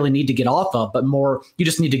necessarily need to get off of, but more you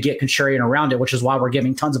just need to get contrarian around it, which is why we're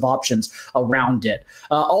giving tons of options around it.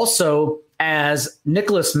 Also, as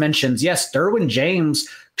Nicholas mentions, yes, Derwin James,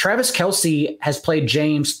 Travis Kelce has played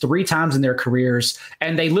James 3 times in their careers,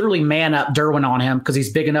 and they literally man up Derwin on him because he's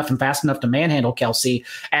big enough and fast enough to manhandle Kelce.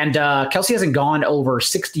 And Kelce hasn't gone over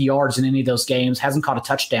 60 yards in any of those games, hasn't caught a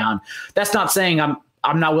touchdown. That's not saying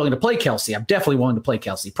I'm not willing to play Kelce. I'm definitely willing to play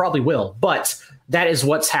Kelce. Probably will, but that is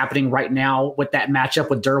what's happening right now with that matchup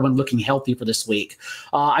with Derwin looking healthy for this week.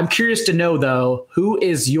 I'm curious to know, though, who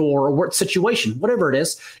is what situation, whatever it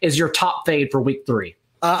is your top fade for week 3?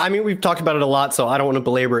 We've talked about it a lot, so I don't want to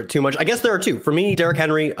belabor it too much. I guess there are 2. For me, Derrick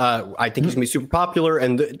Henry, I think he's going to be super popular,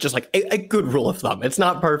 and just like a good rule of thumb. It's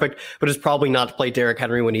not perfect, but it's probably not to play Derrick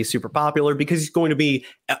Henry when he's super popular, because he's going to be,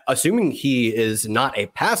 assuming he is not a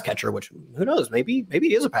pass catcher, which who knows, maybe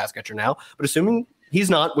he is a pass catcher now, but assuming he's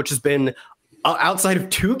not, which has been outside of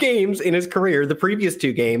 2 games in his career, the previous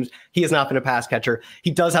 2 games, he has not been a pass catcher.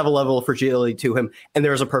 He does have a level of fragility to him, and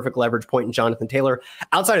there's a perfect leverage point in Jonathan Taylor.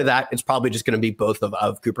 Outside of that, it's probably just going to be both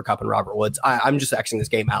of Cooper Kupp and Robert Woods. I'm just Xing this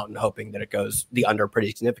game out and hoping that it goes the under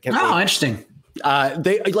pretty significantly. Oh, interesting.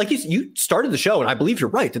 They like you started the show, and I believe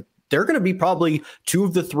you're right that they're going to be probably 2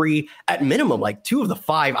 of the 3 at minimum, like 2 of the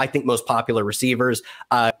 5, I think, most popular receivers.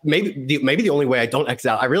 Maybe the only way I don't X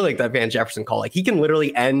out, I really like that Van Jefferson call. Like he can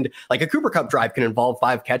literally end, like a Cooper Kupp drive can involve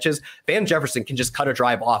 5 catches. Van Jefferson can just cut a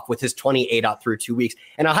drive off with his 28 out through 2 weeks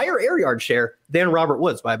and a higher air yard share than Robert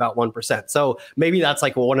Woods by about 1%. So maybe that's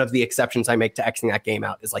like one of the exceptions I make to Xing that game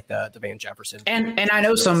out is like the Van Jefferson. And I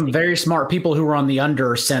know some very smart people who are on the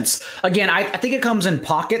under, since again, I think it comes in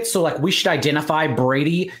pockets. So like we should identify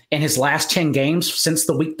Brady in his last 10 games since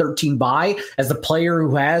the week 13 bye as the player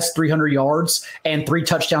who has 300 yards and 3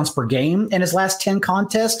 touchdowns per game in his last 10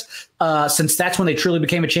 contests, since that's when they truly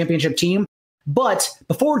became a championship team. But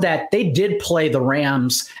before that, they did play the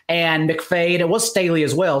Rams and McVay, and it was Staley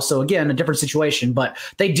as well. So again, a different situation, but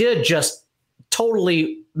they did just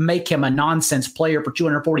totally make him a nonsense player for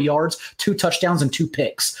 240 yards, 2 touchdowns, and 2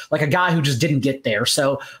 picks, like a guy who just didn't get there.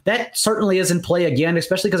 So that certainly is in play again,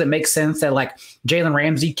 especially because it makes sense that like Jalen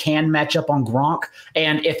Ramsey can match up on Gronk.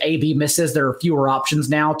 And if AB misses, there are fewer options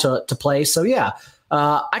now to play. So yeah,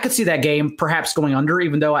 I could see that game perhaps going under,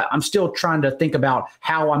 even though I'm still trying to think about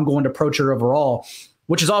how I'm going to approach it overall,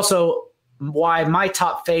 which is also why my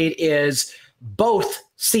top fade is both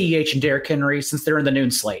CEH and Derrick Henry, since they're in the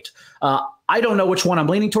noon slate. I don't know which one I'm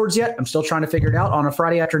leaning towards yet. I'm still trying to figure it out on a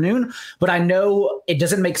Friday afternoon, but I know it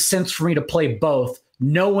doesn't make sense for me to play both,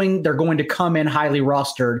 knowing they're going to come in highly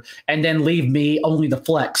rostered and then leave me only the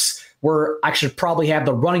flex, where I should probably have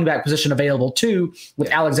the running back position available too, with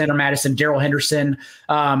Alexander Mattison, Darrell Henderson,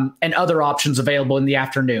 and other options available in the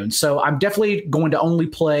afternoon. So I'm definitely going to only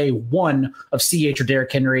play one of CH or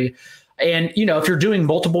Derrick Henry. And, if you're doing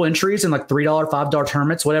multiple entries in like $3, $5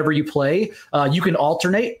 tournaments, whatever you play, you can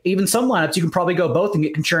alternate. Even some lineups, you can probably go both and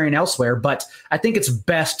get contrarian elsewhere. But I think it's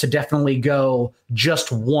best to definitely go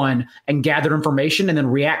just one and gather information and then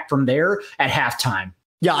react from there at halftime.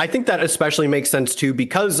 Yeah, I think that especially makes sense too,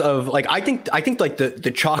 because of like I think like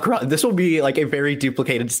the chalk run, this will be like a very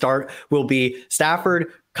duplicated start, will be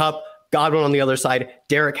Stafford, Kupp, Godwin on the other side,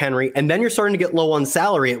 Derrick Henry, and then you're starting to get low on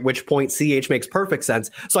salary, at which point CH makes perfect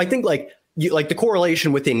sense. So I think like the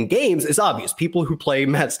correlation within games is obvious. People who play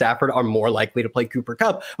Matt Stafford are more likely to play Cooper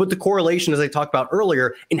Kupp. But the correlation, as I talked about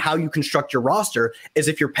earlier, in how you construct your roster is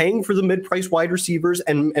if you're paying for the mid-price wide receivers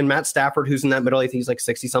and Matt Stafford, who's in that middle, I think he's like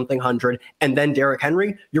 60-something hundred, and then Derrick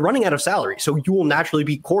Henry, you're running out of salary. So you will naturally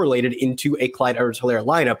be correlated into a Clyde Edwards-Helaire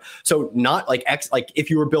lineup. So not like if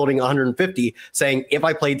you were building 150, saying if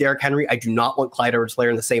I play Derrick Henry, I do not want Clyde Edwards-Helaire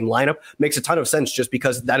in the same lineup, makes a ton of sense just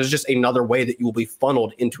because that is just another way that you will be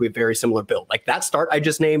funneled into a very similar build. Like that start I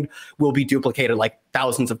just named will be duplicated like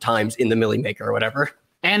thousands of times in the Millie Maker or whatever.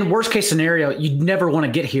 And worst case scenario, you'd never want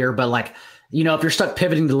to get here, but like, if you're stuck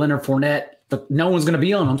pivoting to Leonard Fournette, no one's going to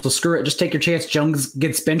be on him. So screw it. Just take your chance. Jones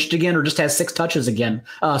gets benched again or just has 7 touches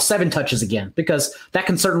again, because that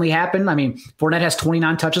can certainly happen. I mean, Fournette has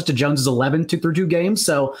 29 touches to Jones's 11 through 2 games.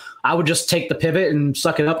 So I would just take the pivot and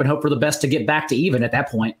suck it up and hope for the best to get back to even at that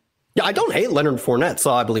point. Yeah, I don't hate Leonard Fournette.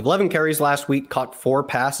 Saw, I believe, 11 carries last week, caught 4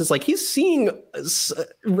 passes. Like, he's seeing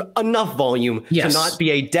enough volume to not be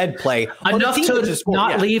a dead play. Enough to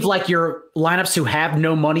not leave, like, your lineups who have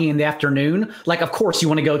no money in the afternoon. Like, of course, you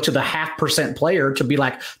want to go to the 0.5% player to be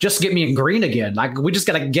like, just get me in green again. Like, we just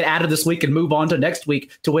got to get out of this week and move on to next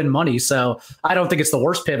week to win money. So I don't think it's the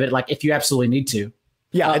worst pivot, like, if you absolutely need to.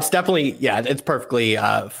 Yeah, it's definitely, it's perfectly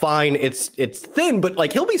fine. It's thin, but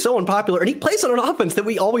like he'll be so unpopular, and he plays on an offense that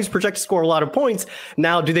we always project to score a lot of points.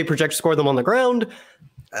 Now, do they project to score them on the ground?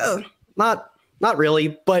 Not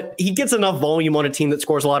really, but he gets enough volume on a team that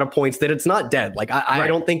scores a lot of points that it's not dead. Like I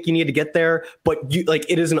don't think you need to get there, but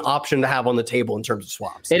it is an option to have on the table in terms of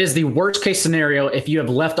swaps. It is the worst case scenario if you have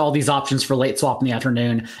left all these options for late swap in the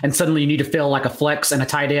afternoon, and suddenly you need to fill like a flex and a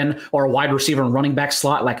tight end or a wide receiver and running back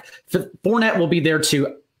slot. Like Fournette will be there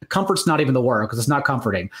to. Comfort's not even the word because it's not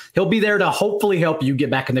comforting. He'll be there to hopefully help you get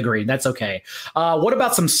back in the green. That's okay. What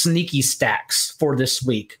about some sneaky stacks for this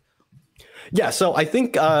week? Yeah, so I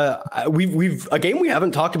think we've a game we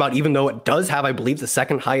haven't talked about, even though it does have, I believe, the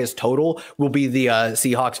second highest total, will be the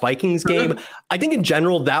Seahawks-Vikings game. I think in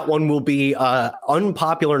general, that one will be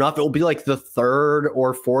unpopular enough. It will be like the 3rd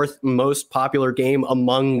or 4th most popular game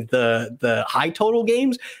among the high total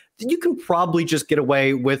games. You can probably just get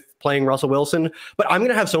away with playing Russell Wilson, but I'm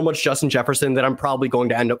going to have so much Justin Jefferson that I'm probably going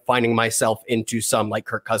to end up finding myself into some like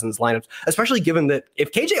Kirk Cousins lineups, especially given that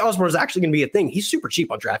if KJ Osborne is actually going to be a thing, he's super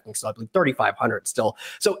cheap on DraftKings, so I believe 3,500 still.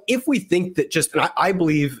 So if we think that and I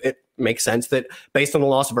believe it makes sense that based on the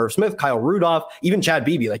loss of Irv Smith, Kyle Rudolph, even Chad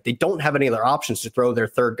Beebe, like they don't have any other options to throw their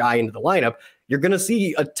 3rd guy into the lineup, you're going to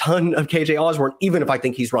see a ton of KJ Osborne, even if I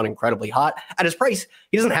think he's run incredibly hot at his price.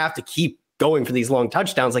 He doesn't have to keep going for these long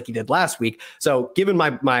touchdowns like he did last week. So given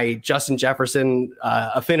my Justin Jefferson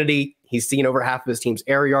affinity, he's seen over half of his team's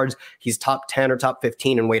air yards. He's top 10 or top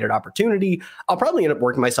 15 in weighted opportunity. I'll probably end up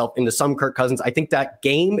working myself into some Kirk Cousins. I think that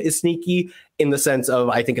game is sneaky in the sense of,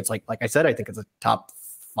 I think it's like I said, I think it's a top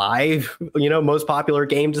 5, most popular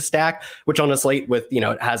game to stack, which on a slate with,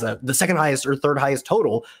 it has the second highest or 3rd highest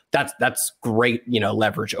total. That's great,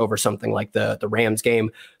 leverage over something like the Rams game.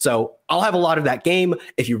 So I'll have a lot of that game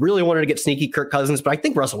if you really wanted to get sneaky Kirk Cousins, but I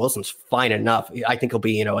think Russell Wilson's fine enough. I think he'll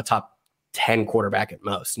be, a top 10 quarterback at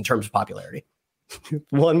most in terms of popularity.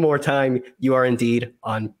 One more time, you are indeed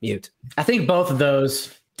on mute. I think both of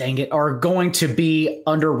those, dang it, are going to be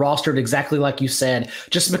under rostered exactly like you said,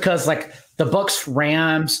 just because like the Bucks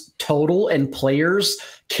Rams total and players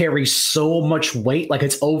carry so much weight, like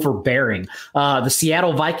it's overbearing. The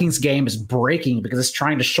Seattle Vikings game is breaking because it's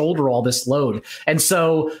trying to shoulder all this load. And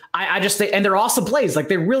so I just think, and they're awesome plays. Like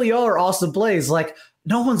they really are awesome plays. Like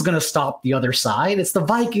no one's going to stop the other side. It's the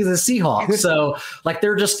Vikings and Seahawks. So like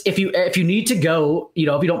they're just, if you need to go,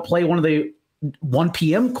 if you don't play one of the 1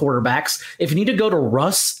 p.m. quarterbacks, if you need to go to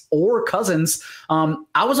Russ or Cousins,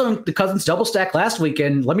 I was on the Cousins double stack last week,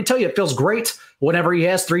 and let me tell you, it feels great whenever he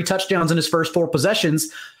has 3 touchdowns in his first 4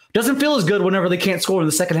 possessions. Doesn't feel as good whenever they can't score in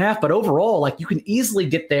the second half, but overall, like you can easily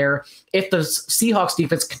get there if the Seahawks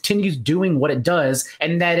defense continues doing what it does,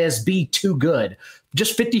 and that is be too good.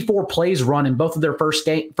 Just 54 plays run in both of their first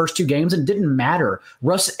 2 games, and it didn't matter.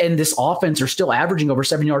 Russ and this offense are still averaging over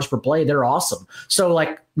 7 yards per play. They're awesome. So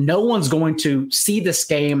like no one's going to see this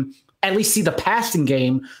game, at least see the passing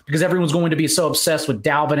game, because everyone's going to be so obsessed with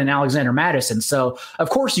Dalvin and Alexander Mattison. So of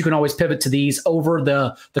course you can always pivot to these over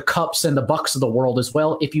the Cups and the Bucks of the world as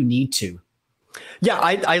well if you need to. Yeah,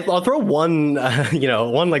 I'll throw one,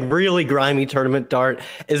 one like really grimy tournament dart.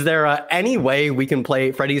 Is there any way we can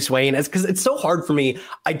play Freddie Swain? Because it's so hard for me.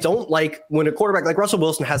 I don't like when a quarterback like Russell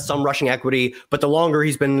Wilson has some rushing equity, but the longer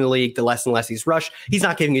he's been in the league, the less and less he's rushed. He's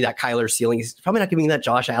not giving you that Kyler ceiling. He's probably not giving you that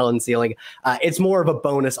Josh Allen ceiling. It's more of a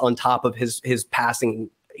bonus on top of his passing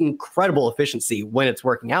incredible efficiency when it's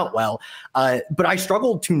working out well. But I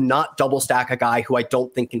struggled to not double stack a guy who I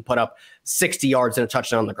don't think can put up 60 yards and a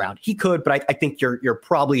touchdown on the ground. He could, but I think you're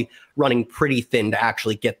probably running pretty thin to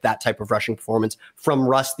actually get that type of rushing performance from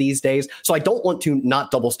Russ these days. So I don't want to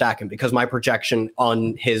not double stack him because my projection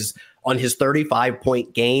on his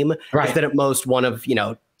 35-point game is that at most one of,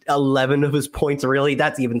 11 of his points, really,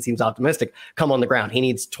 that even seems optimistic, come on the ground. He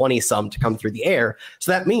needs 20 some to come through the air.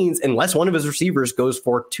 So that means unless one of his receivers goes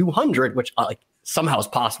for 200, which somehow is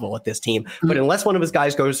possible with this team, but unless one of his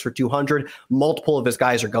guys goes for 200, multiple of his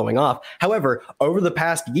guys are going off. However, over the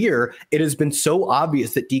past year, it has been so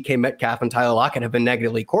obvious that DK Metcalf and Tyler Lockett have been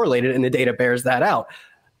negatively correlated, and the data bears that out.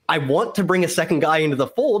 I want to bring a second guy into the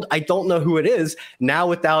fold. I don't know who it is. Now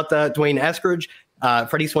without Dwayne Eskridge,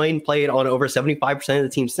 Freddie Swain played on over 75% of the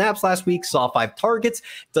team snaps last week, saw 5 targets.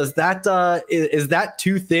 Does that is that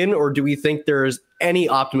too thin, or do we think there's any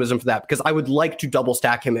optimism for that? Because I would like to double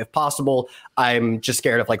stack him if possible. I'm just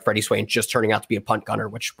scared of Freddie Swain just turning out to be a punt gunner,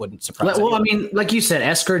 which wouldn't surprise me. Well, I mean, like you said,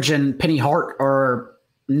 Eskridge and Penny Hart are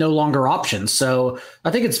no longer options. So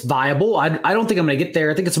I think it's viable. I don't think I'm going to get there.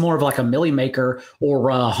 I think it's more of like a milli maker or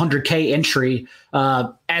a 100K entry,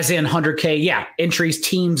 as in 100K, entries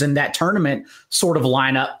teams in that tournament sort of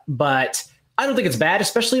lineup. But I don't think it's bad,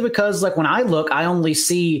 especially because when I look, I only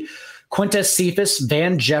see Quintez Cephas,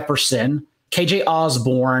 Van Jefferson, KJ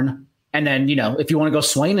Osborne, and then, if you want to go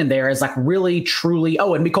Swain in there as really, truly,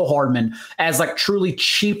 and Mecole Hardman as truly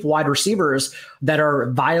cheap wide receivers that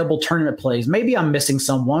are viable tournament plays. Maybe I'm missing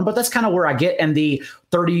someone, but that's kind of where I get in the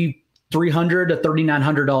 $3,300 to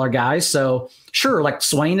 $3,900 guys. So sure,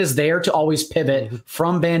 Swain is there to always pivot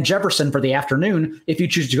from Van Jefferson for the afternoon if you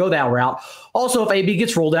choose to go that route. Also, if AB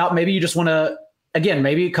gets rolled out, maybe you just want to, again,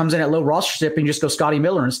 maybe it comes in at low roster ship and you just go Scotty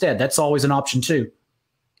Miller instead. That's always an option too.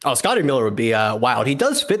 Oh, Scotty Miller would be wild. He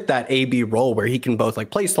does fit that AB role where he can both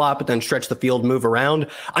play slot, but then stretch the field, move around.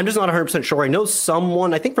 I'm just not 100% sure. I know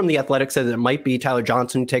someone, I think from the Athletics, said that it might be Tyler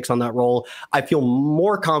Johnson who takes on that role. I feel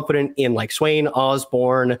more confident in Swain,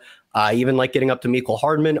 Osborne, even getting up to Mecole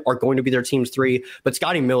Hardman are going to be their team's 3. But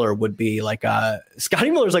Scotty Miller would be Scotty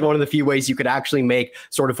Miller's one of the few ways you could actually make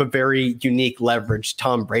sort of a very unique leverage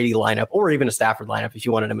Tom Brady lineup, or even a Stafford lineup if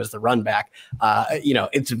you wanted him as the run back.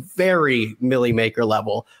 It's very milli maker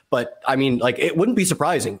level. But I mean, it wouldn't be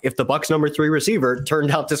surprising if the Bucs number 3 receiver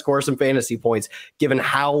turned out to score some fantasy points, given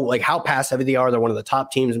how pass heavy they are. They're one of the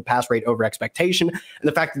top teams in pass rate over expectation, and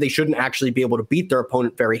the fact that they shouldn't actually be able to beat their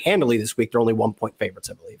opponent very handily this week. They're only 1-point favorites,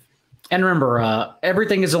 I believe. And remember,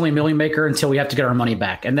 everything is only milli maker until we have to get our money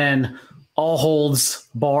back, and then no holds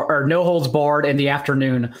barred in the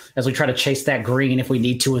afternoon as we try to chase that green if we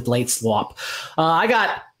need to with late swap. I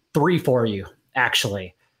got 3 for you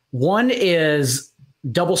actually. One is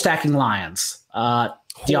double stacking Lions, and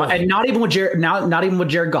not even with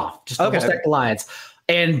Jared Goff. Just double stack the Lions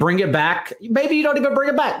and bring it back. Maybe you don't even bring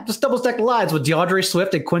it back. Just double stack the Lions with DeAndre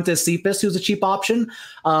Swift and Quintez Cephas, who's a cheap option,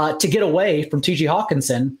 to get away from TJ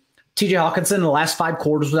Hawkinson. TJ Hawkinson in the last 5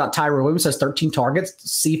 quarters without Tyrell Williams has 13 targets.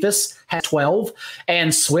 Cephas has 12.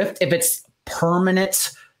 And Swift, if it's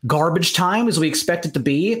permanent garbage time as we expect it to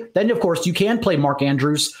be, then of course you can play Mark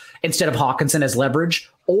Andrews instead of Hawkinson as leverage,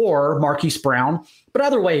 or Marquise Brown. But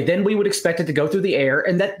either way, then we would expect it to go through the air,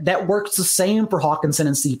 and that works the same for Hawkinson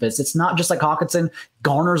and Cephas. It's not just Hawkinson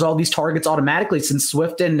garners all these targets automatically since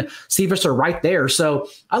Swift and Cephas are right there. So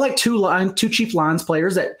I like two cheap Lions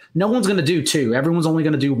players that no one's going to do 2. Everyone's only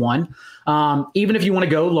going to do 1. Even if you want to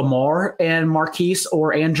go Lamar and Marquise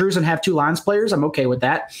or Andrews and have 2 Lions players, I'm okay with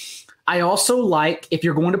that. I also like, if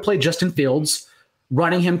you're going to play Justin Fields,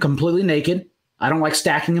 running him completely naked. I don't like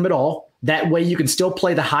stacking him at all. That way you can still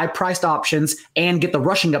play the high-priced options and get the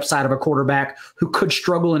rushing upside of a quarterback who could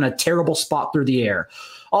struggle in a terrible spot through the air.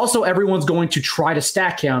 Also, everyone's going to try to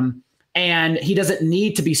stack him, and he doesn't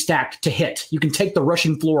need to be stacked to hit. You can take the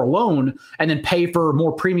rushing floor alone and then pay for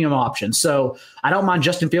more premium options. So I don't mind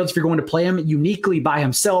Justin Fields if you're going to play him uniquely by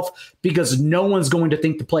himself, because no one's going to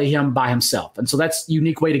think to play him by himself. And so that's a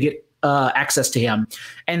unique way to get access to him.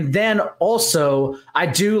 And then also, I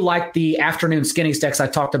do like the afternoon skinny stacks I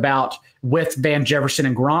talked about with Van Jefferson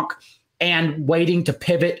and Gronk, and waiting to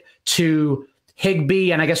pivot to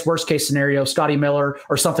Higbee, and I guess worst case scenario, Scotty Miller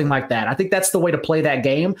or something like that. I think that's the way to play that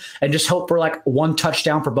game and just hope for like one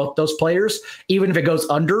touchdown for both those players. Even if it goes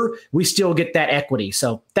under, we still get that equity.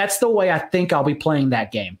 So that's the way I think I'll be playing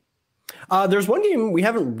that game. There's one game we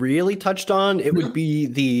haven't really touched on. It would be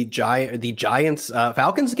the Giants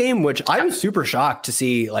Falcons game, which I was super shocked to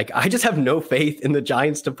see. Like, I just have no faith in the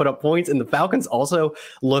Giants to put up points, and the Falcons also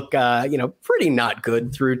look, pretty not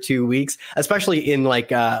good through 2 weeks, especially in like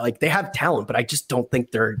they have talent, but I just don't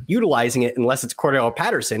think they're utilizing it unless it's Cordell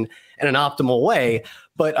Patterson in an optimal way.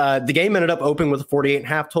 But the game ended up opening with a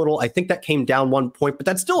 48.5 total. I think that came down 1 point, but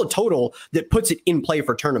that's still a total that puts it in play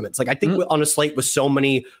for tournaments. Like, I think on a slate with so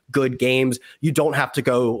many good games, you don't have to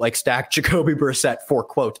go like stack Jacoby Brissett for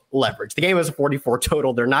quote leverage. The game has a 44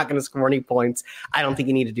 total. They're not going to score any points. I don't think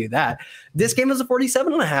you need to do that. This game has a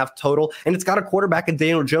 47.5 total, and it's got a quarterback in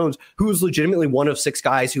Daniel Jones, who is legitimately one of 6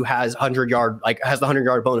 guys who has has the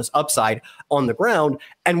 100-yard bonus upside on the ground.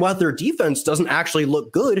 And while their defense doesn't actually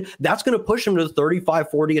look good, that's going to push him to the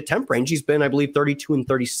 35-40 attempt range. He's been, I believe, 32 and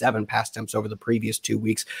 37 pass attempts over the previous 2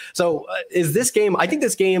 weeks. So is this game, I think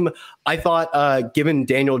this game, I thought, given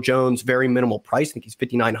Daniel Jones' very minimal price, I think he's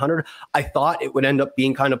 5,900, I thought it would end up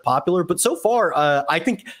being kind of popular. But so far, I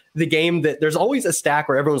think the game that there's always a stack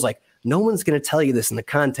where everyone's like, no one's going to tell you this in the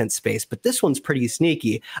content space, but this one's pretty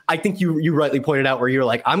sneaky. I think you rightly pointed out where you're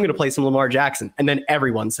like, I'm going to play some Lamar Jackson. And then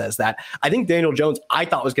everyone says that. I think Daniel Jones, I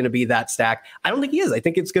thought was going to be that stack. I don't think he is. I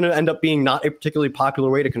think it's going to end up being not a particularly popular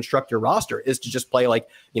way to construct your roster, is to just play like,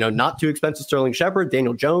 not too expensive Sterling Shepard,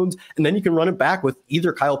 Daniel Jones, and then you can run it back with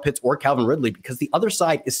either Kyle Pitts or Calvin Ridley, because the other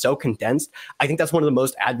side is so condensed. I think that's one of the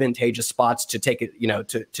most advantageous spots to take it,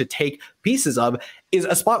 to take pieces of, is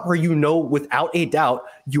a spot where without a doubt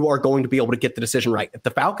you are going to be able to get the decision right. If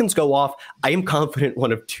the Falcons go off, I am confident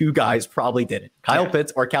one of 2 guys probably did it, Kyle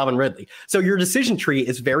Pitts or Calvin Ridley. So your decision tree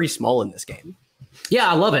is very small in this game. Yeah,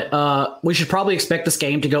 I love it. We should probably expect this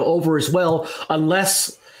game to go over as well,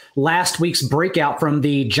 unless last week's breakout from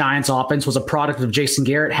the Giants offense was a product of Jason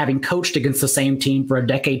Garrett having coached against the same team for a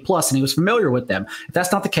decade plus, and he was familiar with them. If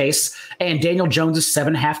that's not the case, and Daniel Jones'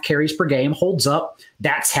 7.5 carries per game holds up,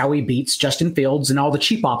 that's how he beats Justin Fields and all the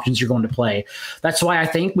cheap options you're going to play. That's why I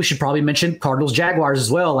think we should probably mention Cardinals Jaguars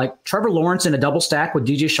as well. Like, Trevor Lawrence in a double stack with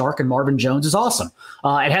DJ Chark and Marvin Jones is awesome.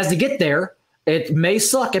 It has to get there. It may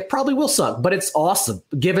suck. It probably will suck, but it's awesome,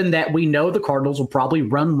 given that we know the Cardinals will probably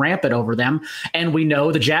run rampant over them. And we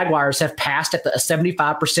know the Jaguars have passed at a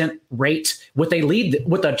 75% rate with a lead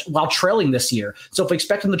while trailing this year. So if we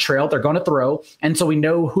expect them to trail, they're going to throw. And so we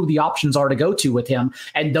know who the options are to go to with him.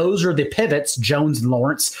 And those are the pivots, Jones and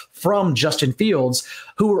Lawrence, from Justin Fields,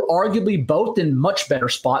 who are arguably both in much better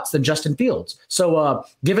spots than Justin Fields. So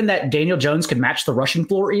given that Daniel Jones can match the rushing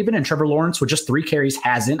floor even, and Trevor Lawrence with just 3 carries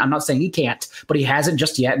hasn't, I'm not saying he can't, but he hasn't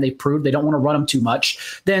just yet, and they proved they don't want to run him too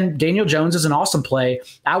much, then Daniel Jones is an awesome play.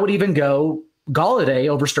 I would even go Golladay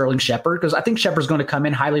over Sterling Shepard, because I think Shepard's going to come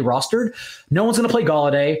in highly rostered. No one's going to play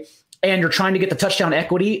Golladay, and you're trying to get the touchdown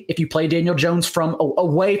equity. If you play Daniel Jones from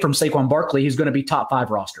away from Saquon Barkley, he's going to be top 5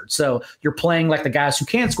 rostered. So you're playing like the guys who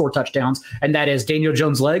can score touchdowns, and that is Daniel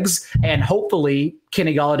Jones' legs, and hopefully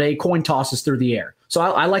Kenny Golladay coin tosses through the air. So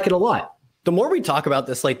I like it a lot. The more we talk about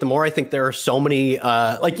this slate, the more I think there are so many,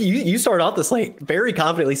 like you started off the slate very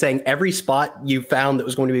confidently saying every spot you found that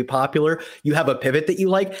was going to be popular, you have a pivot that you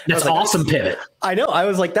like. That's an awesome pivot. I know. I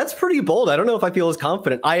was like, that's pretty bold. I don't know if I feel as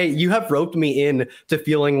confident. You have roped me in to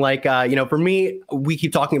feeling like, for me, we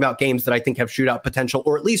keep talking about games that I think have shootout potential,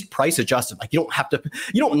 or at least price adjusted. Like, you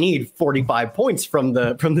don't need 45 points from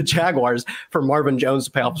the Jaguars for Marvin Jones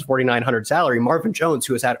to pay off his 4,900 salary. Marvin Jones,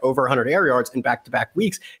 who has had over 100 air yards in back-to-back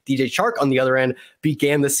weeks. DJ Chark on the other end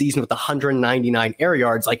began the season with 199 air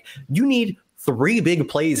yards. Like, you need 3 big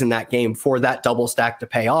plays in that game for that double stack to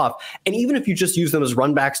pay off. And even if you just use them as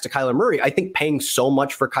runbacks to Kyler Murray, I think paying so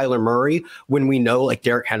much for Kyler Murray when we know like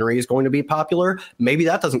Derrick Henry is going to be popular, maybe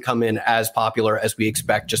that doesn't come in as popular as we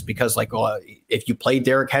expect, just because if you play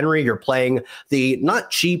Derrick Henry, you're playing the not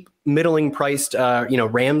cheap, middling priced,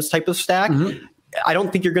 Rams type of stack. Mm-hmm. I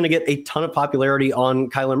don't think you're going to get a ton of popularity on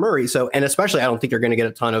Kyler Murray. And especially, I don't think you're going to get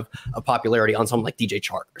a ton of popularity on someone like DJ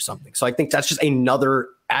Chark or something. So I think that's just another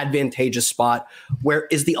advantageous spot. Where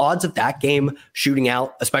is the odds of that game shooting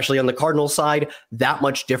out, especially on the Cardinals side, that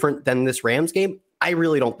much different than this Rams game? I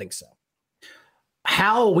really don't think so.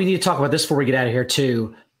 We need to talk about this before we get out of here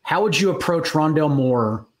too. How would you approach Rondale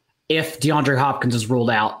Moore if DeAndre Hopkins is ruled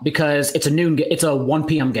out? Because it's a 1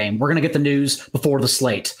 p.m. game. We're going to get the news before the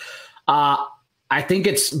slate. I think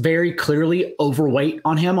it's very clearly overweight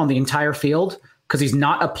on him on the entire field, because he's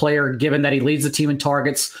not a player, given that he leads the team in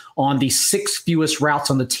targets on the 6th fewest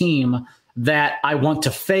routes on the team. that I want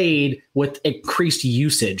to fade with increased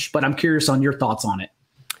usage, but I'm curious on your thoughts on it.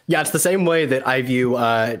 Yeah, it's the same way that I view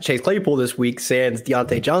Chase Claypool this week, sans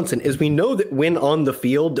Deontay Johnson, is we know that when on the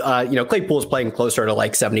field, Claypool is playing closer to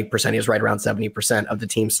like 70%. He's right around 70% of the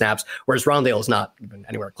team snaps, whereas Rondale is not even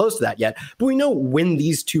anywhere close to that yet. But we know when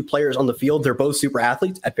these two players on the field, they're both super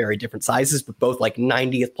athletes at very different sizes, but both like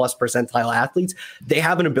 90th plus percentile athletes. They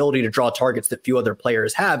have an ability to draw targets that few other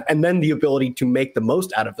players have, and then the ability to make the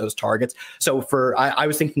most out of those targets. So I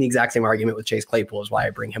was thinking the exact same argument with Chase Claypool, is why I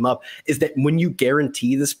bring him up, is that when you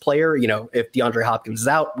guarantee this player, if DeAndre Hopkins is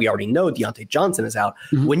out, we already know Deontay Johnson is out.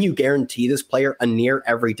 Mm-hmm. When you guarantee this player a near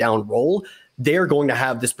every down role, they're going to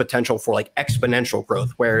have this potential for like exponential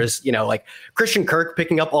growth. Whereas, like Christian Kirk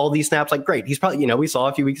picking up all these snaps, like great. He's probably, we saw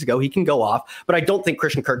a few weeks ago, he can go off, but I don't think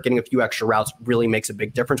Christian Kirk getting a few extra routes really makes a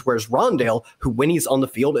big difference. Whereas Rondale, who when he's on the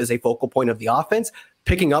field is a focal point of the offense,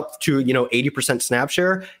 picking up to, 80% snap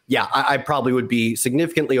share. Yeah, I probably would be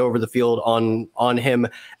significantly over the field on him.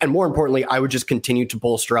 And more importantly, I would just continue to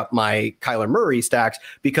bolster up my Kyler Murray stacks,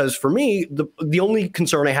 because for me, the only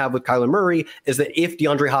concern I have with Kyler Murray is that if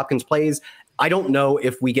DeAndre Hopkins plays, I don't know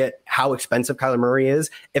if we get how expensive Kyler Murray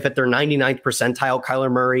is, if at their 99th percentile,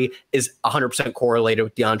 Kyler Murray is 100% correlated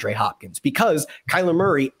with DeAndre Hopkins, because Kyler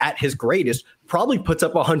Murray at his greatest probably puts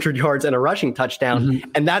up 100 yards and a rushing touchdown.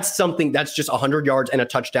 Mm-hmm. And that's something that's just 100 yards and a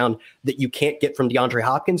touchdown that you can't get from DeAndre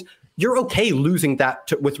Hopkins. You're okay losing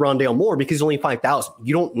that with Rondale Moore because he's only 5,000.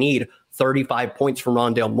 You don't need 35 points from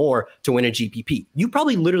Rondale Moore to win a GPP. You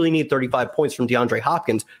probably literally need 35 points from DeAndre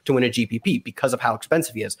Hopkins to win a GPP because of how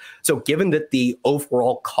expensive he is. So given that the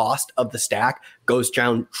overall cost of the stack goes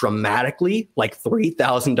down dramatically, like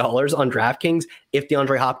 $3,000 on DraftKings, if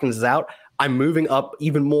DeAndre Hopkins is out, I'm moving up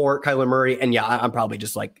even more Kyler Murray. And yeah, I'm probably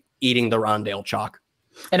just like eating the Rondale chalk.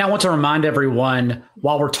 And I want to remind everyone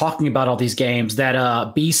while we're talking about all these games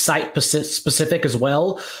that be site specific as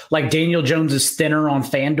well. Like Daniel Jones is thinner on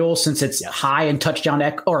FanDuel since it's high in touchdown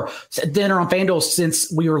or thinner on FanDuel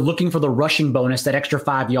since we were looking for the rushing bonus, that extra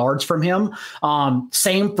 5 yards from him.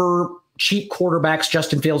 Same for cheap quarterbacks,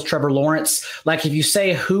 Justin Fields, Trevor Lawrence. Like if you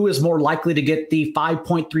say who is more likely to get the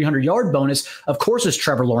 5.300 yard bonus, of course it's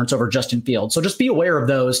Trevor Lawrence over Justin Fields. So just be aware of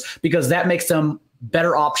those because that makes them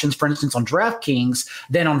better options, for instance, on DraftKings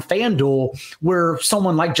than on FanDuel, where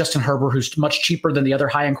someone like Justin Herbert, who's much cheaper than the other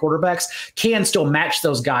high-end quarterbacks, can still match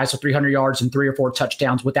those guys with 300 yards and 3 or 4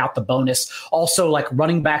 touchdowns without the bonus. Also, like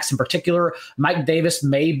running backs in particular, Mike Davis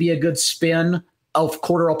may be a good spin of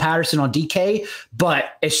Cordarrelle Patterson on DK,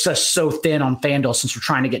 but it's just so thin on FanDuel since we're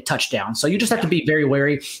trying to get touchdowns. So you just have to be very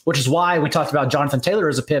wary, which is why we talked about Jonathan Taylor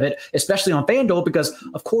as a pivot, especially on FanDuel, because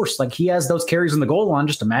of course, like he has those carries in the goal line,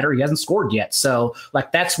 just a matter he hasn't scored yet. So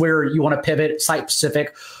like that's where you want to pivot, site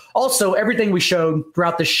specific. Also, everything we showed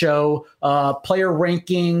throughout the show, player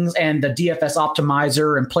rankings and the DFS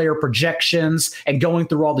optimizer and player projections and going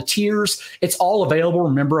through all the tiers, it's all available,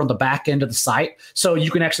 remember, on the back end of the site. So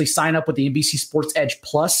you can actually sign up with the NBC Sports Edge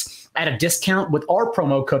Plus at a discount with our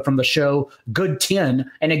promo code from the show, GOOD10,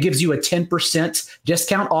 and it gives you a 10%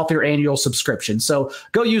 discount off your annual subscription. So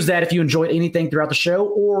go use that if you enjoyed anything throughout the show,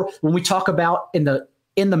 or when we talk about in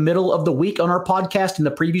the middle of the week on our podcast in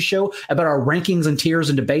the preview show about our rankings and tiers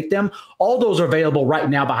and debate them. All those are available right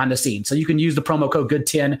now behind the scenes. So you can use the promo code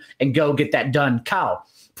GOOD10 and go get that done. Kyle,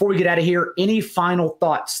 before we get out of here, any final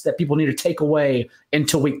thoughts that people need to take away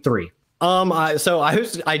into week 3?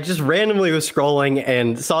 I just randomly was scrolling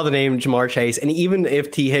and saw the name Ja'Marr Chase, and even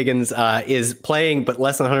if T. Higgins is playing but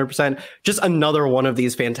less than 100%, just another one of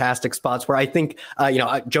these fantastic spots where I think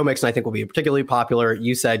Joe Mixon I think will be particularly popular.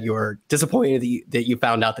 You said you were disappointed that you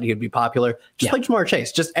found out that he would be popular. Just play Ja'Marr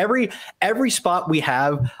Chase. Just every spot we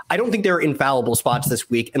have. I don't think there are infallible spots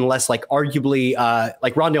this week unless like arguably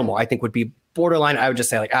like Rondale Moore I think would be borderline. I would just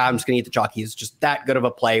say like, I'm just going to eat the chalk. He's just that good of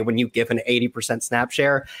a play when you give an 80% snap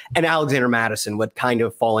share. And Alexander Mattison would kind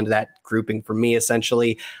of fall into that grouping for me,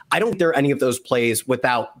 essentially. I don't think there are any of those plays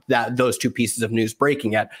without those two pieces of news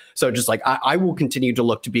breaking yet. So just like, I will continue to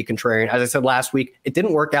look to be contrarian. As I said last week, it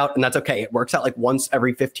didn't work out, and that's okay. It works out like once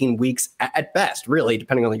every 15 weeks at best, really,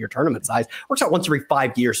 depending on your tournament size. It works out once every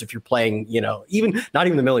 5 years if you're playing, even not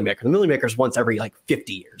even the Millie Maker. The Millie Maker is once every like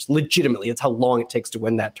 50 years. Legitimately, it's how long it takes to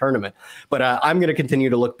win that tournament. But I'm going to continue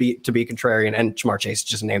to look to be contrarian, and Ja'Marr Chase is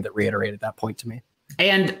just a name that reiterated that point to me.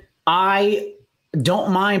 And I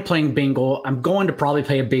don't mind playing Bingle. I'm going to probably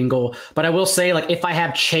play a Bingle, but I will say, like, if I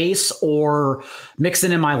have Chase or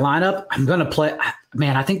Mixon in my lineup, I'm going to play.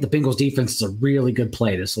 Man, I think the Bengals defense is a really good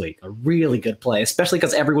play this week. A really good play, especially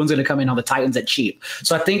because everyone's going to come in on the Titans at cheap.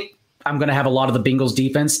 So I think I'm going to have a lot of the Bengals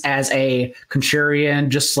defense as a contrarian,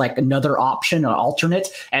 just like another option, an alternate,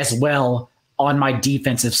 as well on my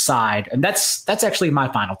defensive side. And that's actually my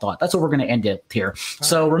final thought. That's what we're going to end it here.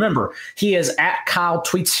 So remember, he is at Kyle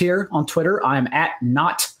Tweets here on Twitter. I'm at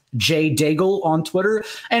not Jay Daigle on Twitter.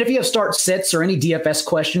 And if you have start sits or any DFS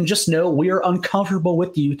question, just know we are uncomfortable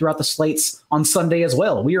with you throughout the slates on Sunday as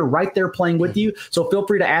well. We are right there playing with you. So feel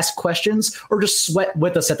free to ask questions or just sweat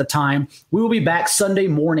with us at the time. We will be back Sunday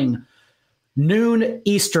morning, noon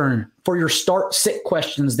Eastern, for your start sit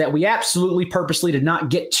questions that we absolutely purposely did not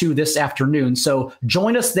get to this afternoon. So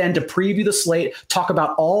join us then to preview the slate, talk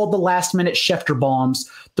about all the last minute Schefter bombs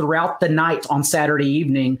throughout the night on Saturday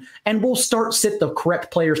evening, and we'll start sit the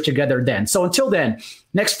correct players together then. So until then,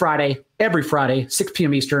 next Friday, every Friday, 6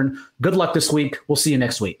 p.m. Eastern, good luck this week. We'll see you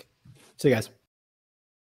next week. See you guys.